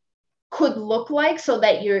could look like so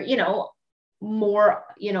that you're,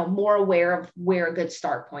 more aware of where a good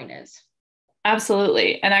start point is.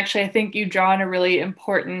 Absolutely. And actually, I think you draw on a really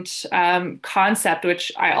important concept,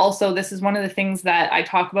 which this is one of the things that I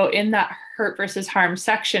talk about in that hurt versus harm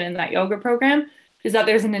section in that yoga program, is that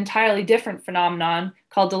there's an entirely different phenomenon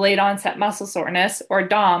called delayed onset muscle soreness, or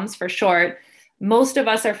DOMS for short. Most of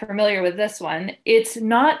us are familiar with this one. It's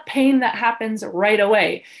not pain that happens right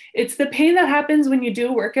away. It's the pain that happens when you do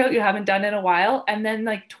a workout you haven't done in a while. And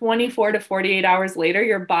then 24 to 48 hours later,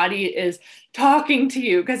 your body is talking to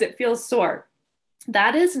you because it feels sore.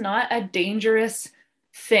 That is not a dangerous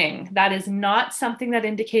thing. That is not something that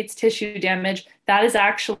indicates tissue damage. That is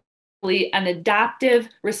actually an adaptive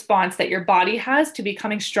response that your body has to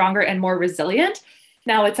becoming stronger and more resilient.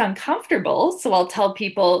 Now it's uncomfortable. So I'll tell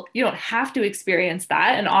people you don't have to experience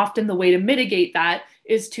that. And often the way to mitigate that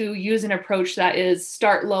is to use an approach that is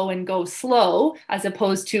start low and go slow, as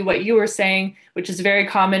opposed to what you were saying, which is very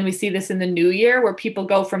common. We see this in the new year where people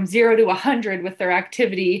go from 0 to 100 with their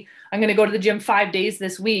activity. I'm going to go to the gym 5 days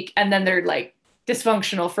this week. And then they're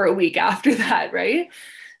dysfunctional for a week after that. Right.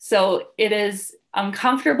 So it is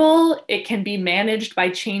uncomfortable. It can be managed by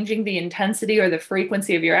changing the intensity or the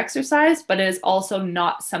frequency of your exercise, but it is also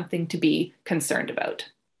not something to be concerned about.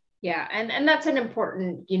 Yeah. And that's an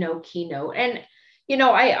important, keynote. And,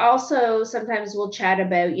 I also sometimes will chat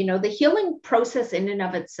about, the healing process in and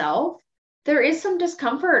of itself. There is some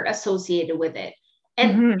discomfort associated with it.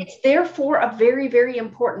 And it's there for a very, very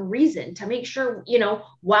important reason, to make sure,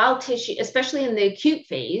 while tissue, especially in the acute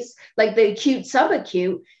phase, the acute,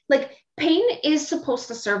 subacute, pain is supposed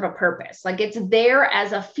to serve a purpose. It's there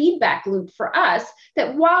as a feedback loop for us,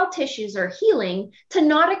 that while tissues are healing, to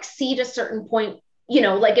not exceed a certain point,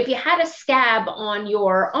 if you had a scab on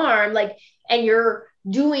your arm, and you're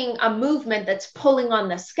doing a movement that's pulling on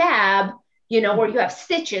the scab, or you have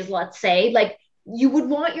stitches, let's say, you would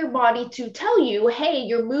want your body to tell you, hey,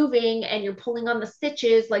 you're moving and you're pulling on the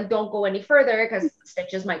stitches, don't go any further because the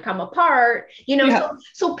stitches might come apart,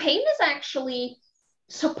 So pain is actually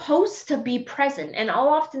supposed to be present. And I'll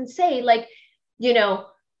often say, like, you know,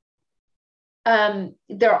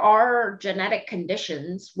 there are genetic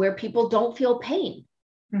conditions where people don't feel pain.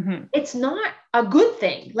 Mm-hmm. It's not a good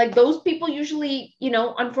thing. Like, those people usually, you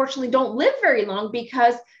know, unfortunately don't live very long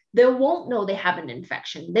because they won't know they have an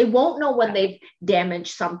infection. They won't know when they've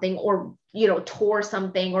damaged something or, you know, tore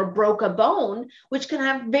something or broke a bone, which can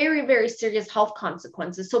have very, very serious health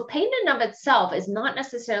consequences. So pain in and of itself is not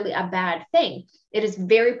necessarily a bad thing. It is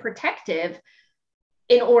very protective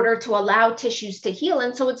in order to allow tissues to heal.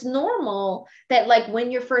 And so it's normal that, like,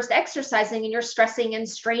 when you're first exercising and you're stressing and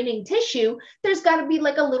straining tissue, there's got to be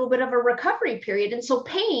like a little bit of a recovery period. And so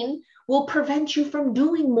pain will prevent you from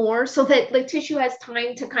doing more so that the tissue has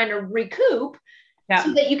time to kind of recoup,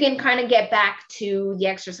 so that you can kind of get back to the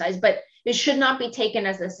exercise. But it should not be taken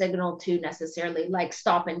as a signal to necessarily like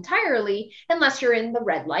stop entirely, unless you're in the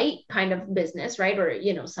red light kind of business, right? Or,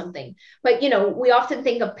 you know, something. But, you know, we often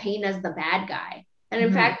think of pain as the bad guy. And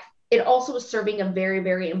in fact, it also is serving a very,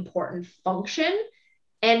 very important function.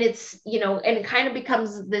 And it's, you know, and it kind of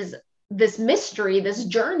becomes this mystery, this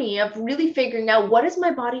journey of really figuring out, what is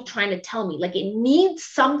my body trying to tell me? Like, it needs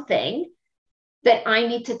something that I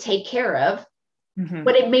need to take care of,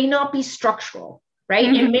 but it may not be structural, right?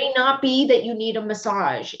 It may not be that you need a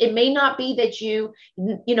massage. It may not be that you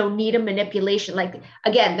know, need a manipulation. Like,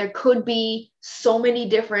 again, there could be so many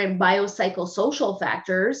different biopsychosocial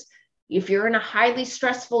factors. If you're in a highly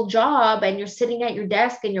stressful job and you're sitting at your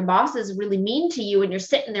desk and your boss is really mean to you and you're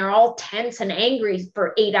sitting there all tense and angry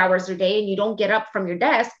for 8 hours a day and you don't get up from your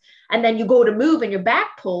desk, and then you go to move and your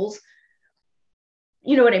back pulls,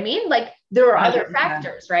 you know what I mean? Like, there are other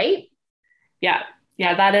factors, right? Yeah.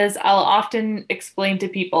 Yeah. That is, I'll often explain to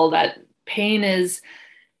people that pain is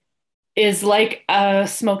like a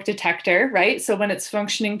smoke detector, right? So when it's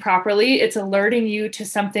functioning properly, it's alerting you to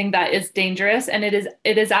something that is dangerous, and it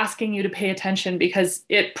is asking you to pay attention, because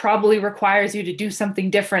it probably requires you to do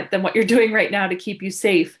something different than what you're doing right now to keep you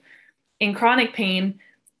safe. In chronic pain,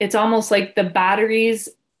 it's almost like the batteries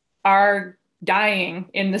are dying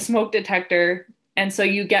in the smoke detector, and so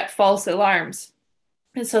you get false alarms.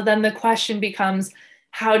 And so then the question becomes,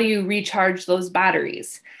 how do you recharge those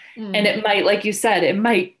batteries? And it might, like you said, it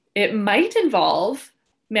might involve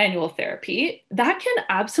manual therapy. That can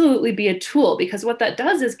absolutely be a tool, because what that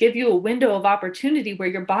does is give you a window of opportunity where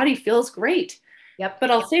your body feels great. Yep.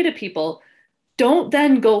 But I'll say to people, don't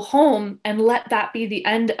then go home and let that be the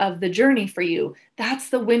end of the journey for you. That's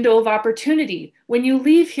the window of opportunity. When you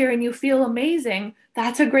leave here and you feel amazing,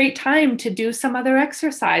 that's a great time to do some other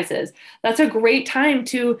exercises. That's a great time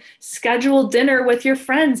to schedule dinner with your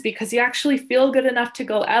friends because you actually feel good enough to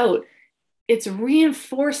go out. It's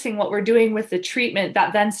reinforcing what we're doing with the treatment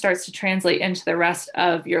that then starts to translate into the rest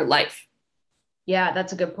of your life. Yeah,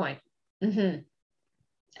 that's a good point.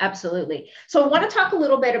 Absolutely. So I want to talk a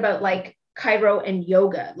little bit about like chiro and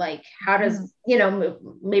yoga. Like, how does, you know,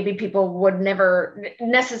 maybe people would never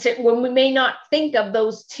necessarily, when we may not think of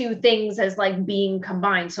those two things as like being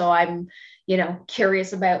combined. So I'm, you know,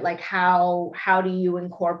 curious about like, how do you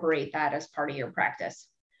incorporate that as part of your practice?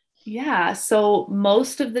 Yeah. So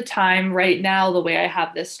most of the time right now, the way I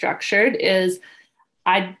have this structured is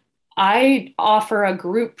I offer a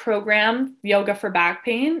group program, Yoga for Back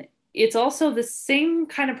Pain. It's also the same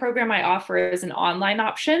kind of program I offer as an online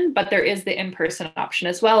option, but there is the in-person option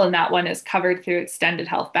as well. And that one is covered through extended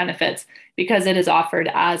health benefits because it is offered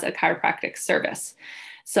as a chiropractic service.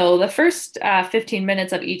 So the first 15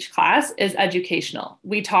 minutes of each class is educational.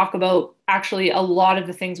 We talk about actually a lot of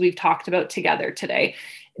the things we've talked about together today.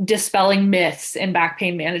 Dispelling myths in back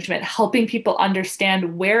pain management, helping people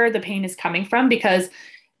understand where the pain is coming from, because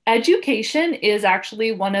education is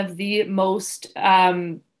actually one of the most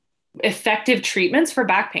effective treatments for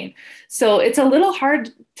back pain. So it's a little hard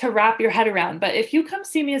to wrap your head around, but if you come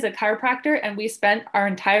see me as a chiropractor and we spent our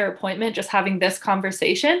entire appointment just having this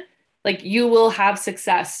conversation, like, you will have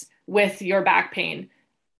success with your back pain.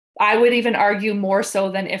 I would even argue more so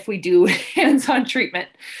than if we do hands-on treatment.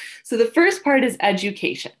 So the first part is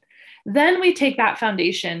education. Then we take that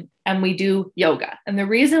foundation and we do yoga. And the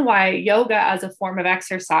reason why yoga as a form of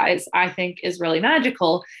exercise, I think, is really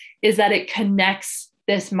magical is that it connects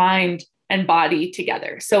this mind and body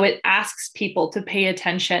together. So it asks people to pay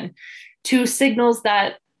attention to signals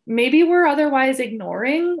that maybe we're otherwise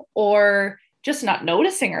ignoring or just not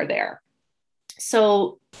noticing are there.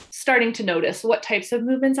 So starting to notice what types of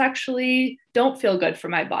movements actually don't feel good for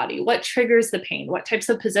my body, what triggers the pain, what types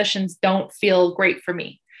of positions don't feel great for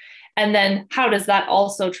me. And then how does that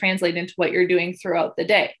also translate into what you're doing throughout the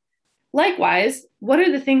day? Likewise, what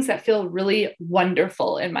are the things that feel really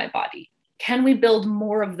wonderful in my body? can we build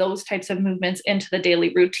more of those types of movements into the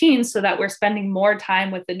daily routine so that we're spending more time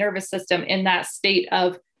with the nervous system in that state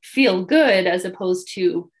of feel good as opposed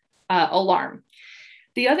to alarm?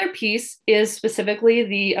 The other piece is specifically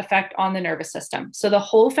the effect on the nervous system. So the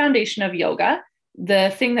whole foundation of yoga,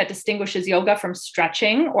 the thing that distinguishes yoga from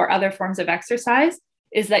stretching or other forms of exercise,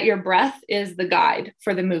 is that your breath is the guide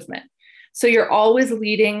for the movement. So you're always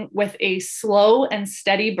leading with a slow and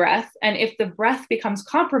steady breath. And if the breath becomes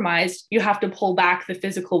compromised, you have to pull back the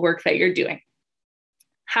physical work that you're doing.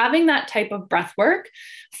 Having that type of breath work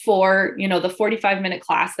for, the 45-minute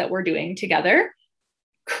class that we're doing together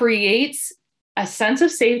creates a sense of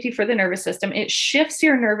safety for the nervous system. It shifts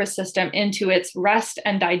your nervous system into its rest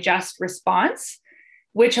and digest response,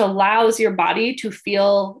 which allows your body to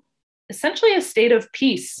feel essentially a state of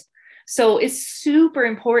peace. So it's super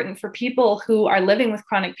important for people who are living with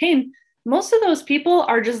chronic pain. Most of those people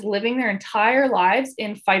are just living their entire lives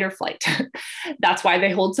in fight or flight. That's why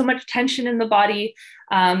they hold so much tension in the body.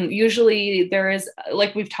 Usually there is,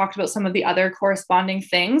 like we've talked about some of the other corresponding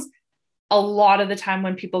things, a lot of the time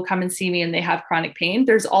when people come and see me and they have chronic pain,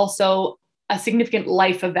 there's also a significant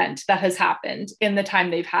life event that has happened in the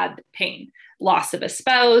time they've had pain. Loss of a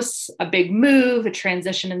spouse, a big move, a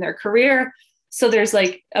transition in their career. So there's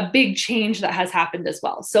like a big change that has happened as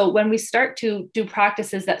well. So when we start to do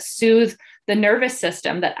practices that soothe the nervous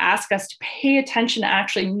system, that ask us to pay attention to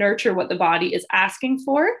actually nurture what the body is asking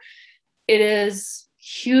for, it is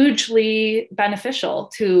hugely beneficial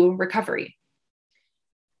to recovery.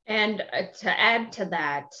 And to add to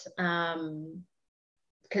that,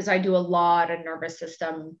 because I do a lot of nervous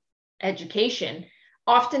system education,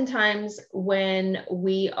 oftentimes when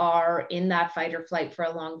we are in that fight or flight for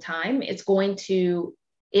a long time, it's going to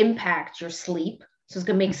impact your sleep. So it's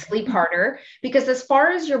going to make sleep harder, because as far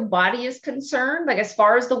as your body is concerned, like as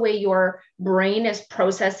far as the way your brain is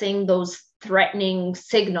processing those threatening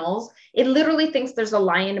signals, it literally thinks there's a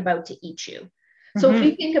lion about to eat you. So if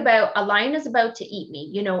you think about a lion is about to eat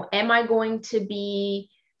me, am I going to be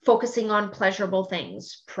focusing on pleasurable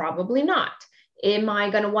things? Probably not. Am I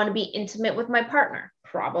going to want to be intimate with my partner?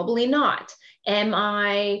 Probably not. Am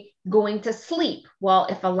I going to sleep? Well,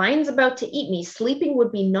 if a lion's about to eat me, sleeping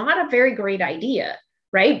would be not a very great idea,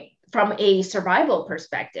 right? From a survival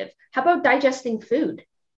perspective. How about digesting food?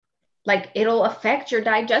 Like it'll affect your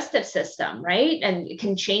digestive system, right? And it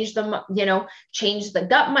can change them, change the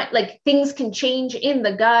gut. Like things can change in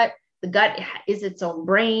the gut. The gut is its own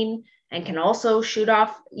brain and can also shoot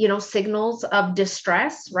off, signals of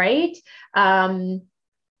distress, right?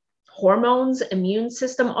 Hormones, immune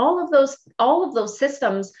system, all of those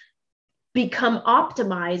systems become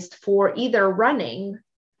optimized for either running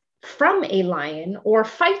from a lion or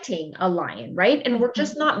fighting a lion, right? And we're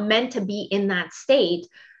just not meant to be in that state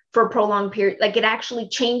for a prolonged period. Like it actually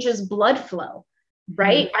changes blood flow,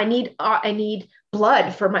 right? I need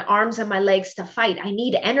blood for my arms and my legs to fight. I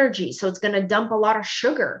need energy. So it's going to dump a lot of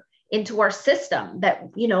sugar into our system that,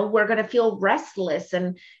 we're going to feel restless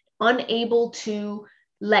and unable to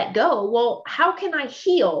let go. Well, how can I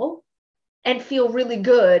heal and feel really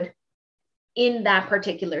good in that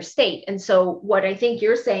particular state? And so what I think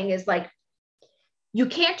you're saying is like, you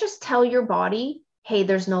can't just tell your body, hey,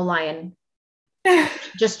 there's no lion.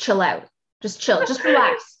 Just chill out, just chill, just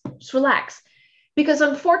relax. Because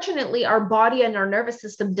unfortunately, our body and our nervous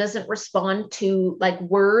system doesn't respond to like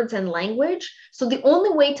words and language. So the only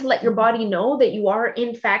way to let your body know that you are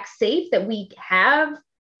in fact safe, that we have,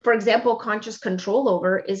 for example, conscious control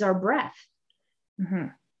over, is our breath.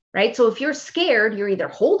 Right? So if you're scared, you're either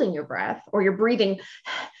holding your breath or you're breathing,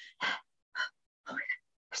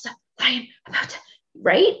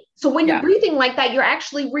 right? So when you're breathing like that, you're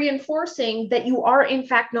actually reinforcing that you are in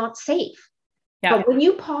fact not safe. But when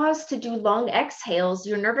you pause to do long exhales,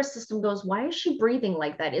 your nervous system goes, why is she breathing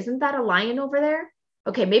like that? Isn't that a lion over there?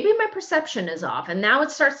 Okay, maybe my perception is off. And now it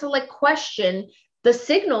starts to like question the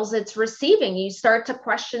signals it's receiving. You start to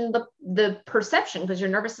question the perception, because your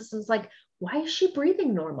nervous system's like, why is she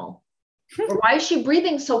breathing normal? Or why is she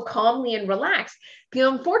breathing so calmly and relaxed? The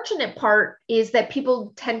unfortunate part is that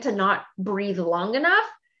people tend to not breathe long enough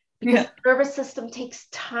because the nervous system takes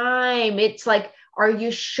time. It's like, are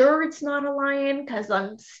you sure it's not a lion? Because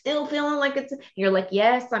I'm still feeling like it's, you're like,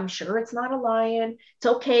 yes, I'm sure it's not a lion. It's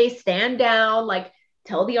okay. Stand down. Like,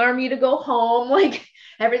 tell the army to go home. Like,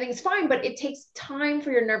 everything's fine. But it takes time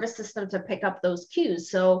for your nervous system to pick up those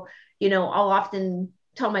cues. So, I'll often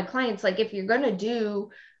tell my clients, like, if you're going to do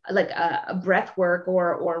like a breath work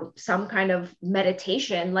or some kind of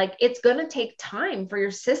meditation, like it's going to take time for your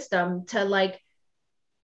system to like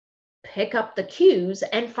pick up the cues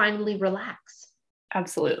and finally relax.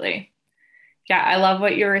 Absolutely. Yeah, I love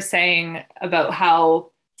what you were saying about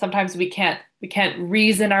how sometimes we can't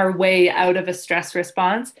reason our way out of a stress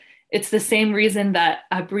response. It's the same reason that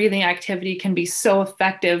a breathing activity can be so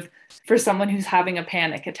effective for someone who's having a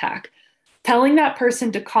panic attack. Telling that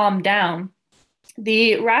person to calm down,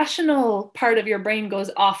 the rational part of your brain goes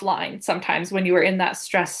offline sometimes when you are in that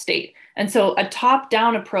stress state. And so a top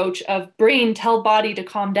down approach of brain tell body to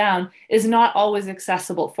calm down is not always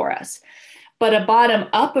accessible for us. But a bottom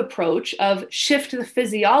up approach of shift the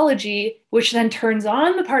physiology, which then turns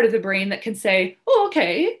on the part of the brain that can say, oh,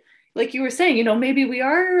 okay, like you were saying, maybe we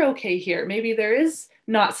are okay here. Maybe there is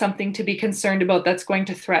not something to be concerned about that's going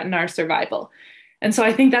to threaten our survival. And so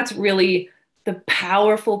I think that's really the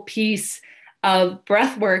powerful piece of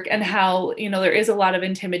breath work, and how, there is a lot of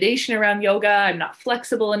intimidation around yoga. I'm not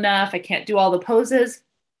flexible enough. I can't do all the poses.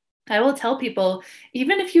 I will tell people,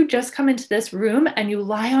 even if you just come into this room and you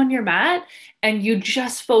lie on your mat and you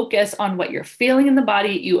just focus on what you're feeling in the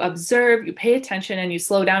body, you observe, you pay attention, and you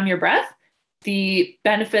slow down your breath, the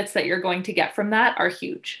benefits that you're going to get from that are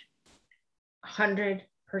huge. 100%.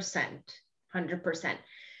 100%.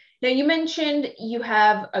 Now, you mentioned you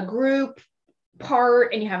have a group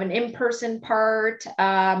part and you have an in-person part.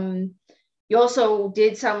 You also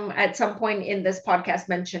did at some point in this podcast,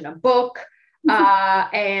 mention a book.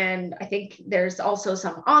 And I think there's also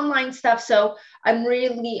some online stuff. So I'd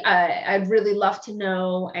really love to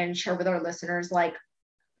know and share with our listeners, like,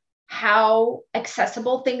 how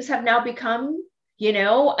accessible things have now become,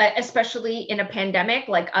 especially in a pandemic,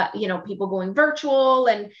 like, people going virtual.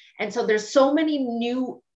 And so there's so many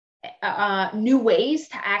new ways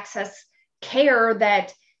to access care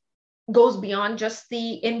that goes beyond just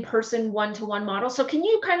the in-person one-to-one model. So can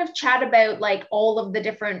you kind of chat about, like, all of the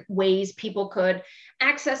different ways people could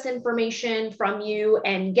access information from you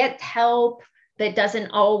and get help that doesn't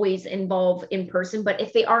always involve in person, but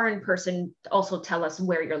if they are in person, also tell us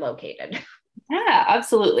where you're located? Yeah,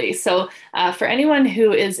 absolutely. So for anyone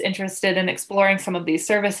who is interested in exploring some of these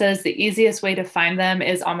services, the easiest way to find them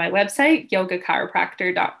is on my website,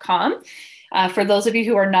 yogachiropractor.com. For those of you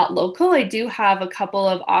who are not local, I do have a couple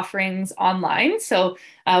of offerings online. So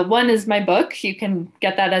one is my book. You can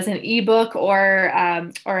get that as an ebook or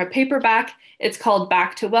a paperback. It's called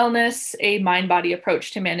Back to Wellness, A Mind-Body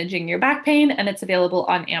Approach to Managing Your Back Pain, and it's available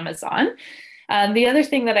on Amazon. The other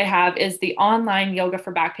thing that I have is the online Yoga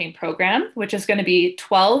for Back Pain program, which is going to be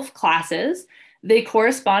 12 classes. They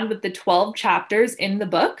correspond with the 12 chapters in the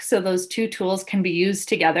book, so those two tools can be used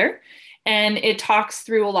together. And it talks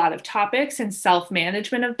through a lot of topics in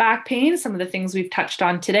self-management of back pain, some of the things we've touched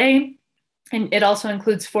on today. And it also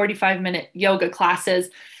includes 45-minute yoga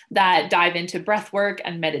classes that dive into breath work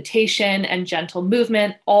and meditation and gentle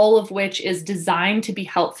movement, all of which is designed to be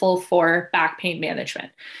helpful for back pain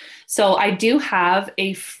management. So I do have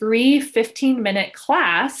a free 15-minute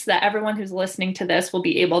class that everyone who's listening to this will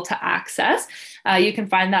be able to access. You can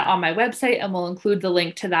find that on my website, and we'll include the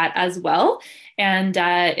link to that as well. And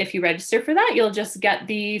if you register for that, you'll just get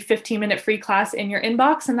the 15-minute free class in your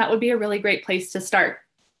inbox, and that would be a really great place to start.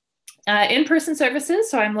 In-person services.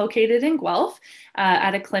 So I'm located in Guelph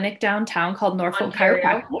at a clinic downtown called Norfolk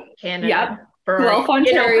Chiropractic, Canada. Yep. Guelph,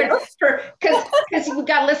 Ontario. Because we've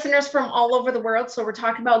got listeners from all over the world. So we're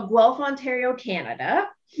talking about Guelph, Ontario, Canada.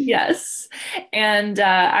 Yes. And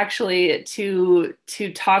actually to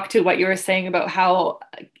talk to what you were saying about how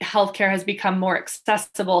healthcare has become more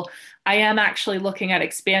accessible, I am actually looking at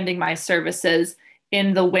expanding my services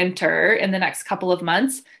in the winter, in the next couple of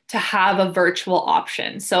months, to have a virtual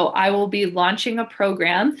option. So I will be launching a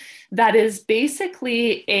program that is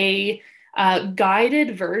basically a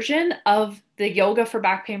guided version of the Yoga for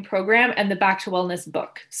Back Pain program and the Back to Wellness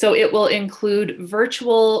book. So it will include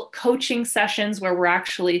virtual coaching sessions where we're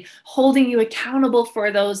actually holding you accountable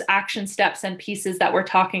for those action steps and pieces that we're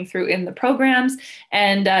talking through in the programs,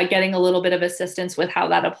 and getting a little bit of assistance with how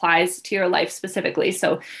that applies to your life specifically.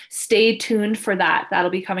 So stay tuned for that.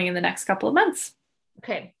 That'll be coming in the next couple of months.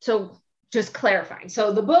 Okay. So just clarifying.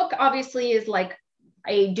 So the book obviously is like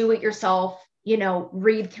a do-it-yourself,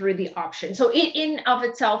 read through the option. So it in of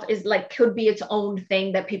itself is like, could be its own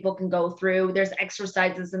thing that people can go through. There's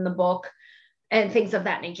exercises in the book and things of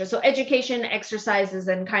that nature. So education, exercises,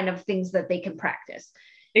 and kind of things that they can practice.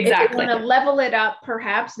 Exactly. If they want to level it up,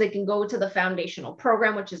 perhaps they can go to the foundational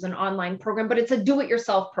program, which is an online program, but it's a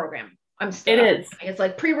do-it-yourself program. It is. It's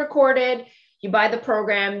like pre-recorded. You buy the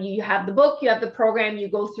program, you have the book, you have the program, you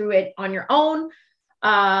go through it on your own.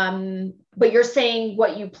 But you're saying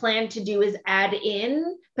what you plan to do is add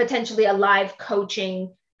in potentially a live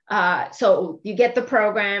coaching. So you get the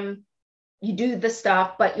program, you do the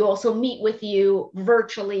stuff, but you also meet with you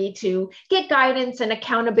virtually to get guidance and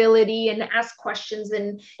accountability and ask questions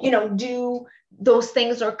and, do those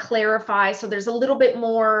things or clarify. So there's a little bit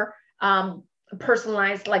more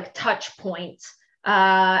personalized, like touch points.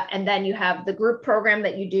 And then you have the group program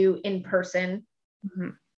that you do in person. Mm-hmm.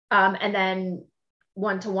 And then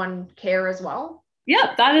one-to-one care as well.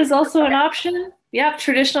 Yep, that is also an option. Yep,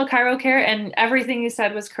 traditional chiro care, and everything you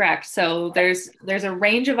said was correct. So there's a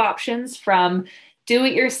range of options from do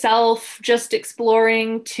it yourself, just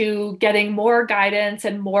exploring, to getting more guidance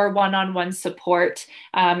and more one-on-one support.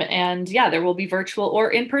 And yeah, there will be virtual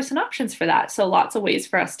or in-person options for that. So lots of ways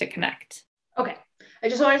for us to connect. Okay. I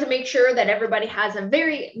just wanted to make sure that everybody has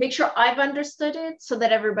make sure I've understood it so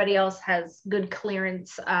that everybody else has good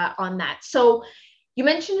clearance on that. So you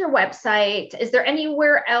mentioned your website. Is there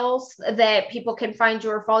anywhere else that people can find you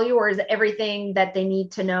or follow you, or is everything that they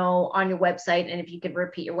need to know on your website? And if you could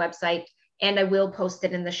repeat your website, and I will post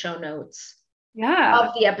it in the show notes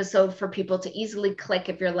of the episode for people to easily click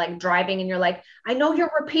if you're like driving and you're like, I know you're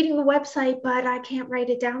repeating the website, but I can't write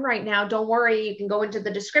it down right now. Don't worry. You can go into the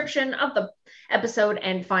description of the episode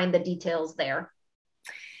and find the details there.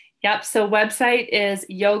 Yep. So website is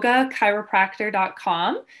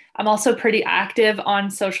yogachiropractor.com. I'm also pretty active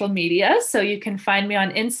on social media. So you can find me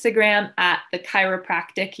on Instagram at the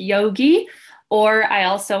Chiropractic Yogi, or I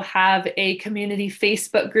also have a community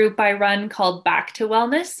Facebook group I run called Back to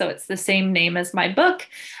Wellness. So it's the same name as my book.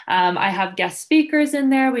 I have guest speakers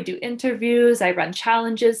in there. We do interviews. I run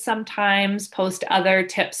challenges sometimes, post other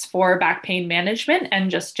tips for back pain management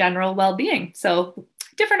and just general well-being. So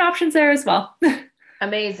different options there as well.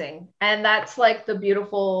 Amazing. And that's like the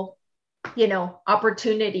beautiful,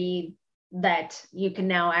 opportunity that you can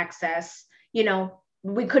now access.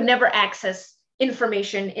 We could never access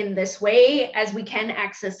information in this way as we can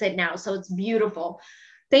access it now. So it's beautiful.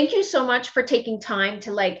 Thank you so much for taking time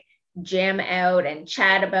to like jam out and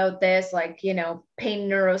chat about this. Pain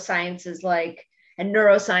neuroscience is like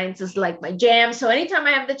my jam. So anytime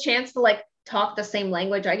I have the chance to like talk the same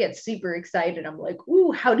language, I get super excited. I'm like,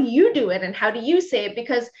 ooh, how do you do it? And how do you say it?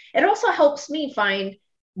 Because it also helps me find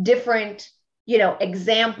different,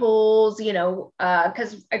 examples,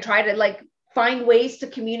 because I try to like find ways to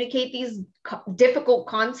communicate these difficult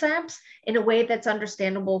concepts in a way that's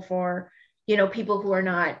understandable for, people who are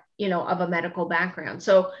not, of a medical background.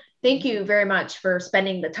 So thank you very much for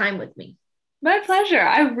spending the time with me. My pleasure.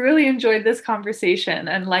 I really enjoyed this conversation.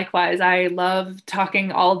 And likewise, I love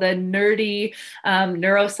talking all the nerdy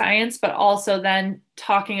neuroscience, but also then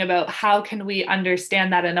talking about how can we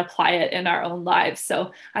understand that and apply it in our own lives.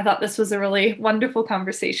 So I thought this was a really wonderful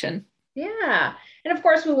conversation. Yeah. And of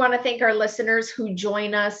course, we want to thank our listeners who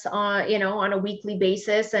join us on a weekly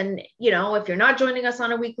basis. And, if you're not joining us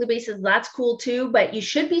on a weekly basis, that's cool too, but you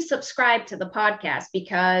should be subscribed to the podcast,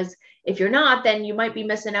 because if you're not, then you might be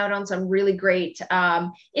missing out on some really great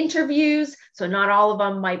interviews. So not all of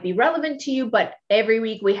them might be relevant to you, but every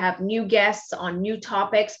week we have new guests on new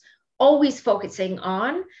topics, always focusing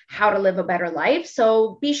on how to live a better life.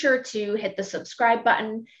 So be sure to hit the subscribe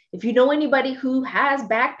button. If you know anybody who has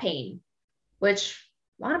back pain, which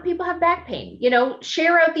a lot of people have back pain,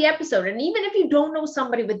 share out the episode. And even if you don't know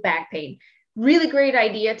somebody with back pain, really great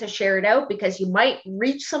idea to share it out, because you might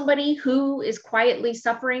reach somebody who is quietly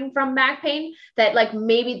suffering from back pain, that like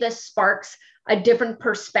maybe this sparks a different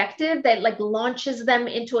perspective that like launches them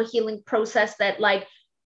into a healing process that like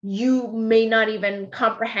you may not even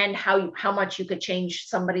comprehend how much you could change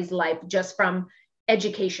somebody's life just from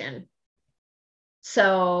education.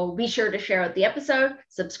 So be sure to share out the episode,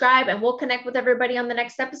 subscribe, and we'll connect with everybody on the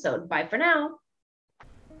next episode. Bye for now.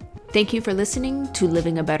 Thank you for listening to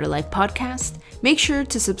Living a Better Life podcast. Make sure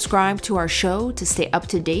to subscribe to our show to stay up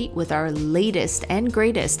to date with our latest and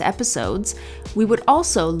greatest episodes. We would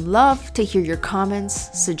also love to hear your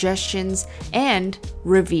comments, suggestions, and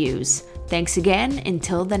reviews. Thanks again.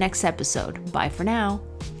 Until the next episode. Bye for now.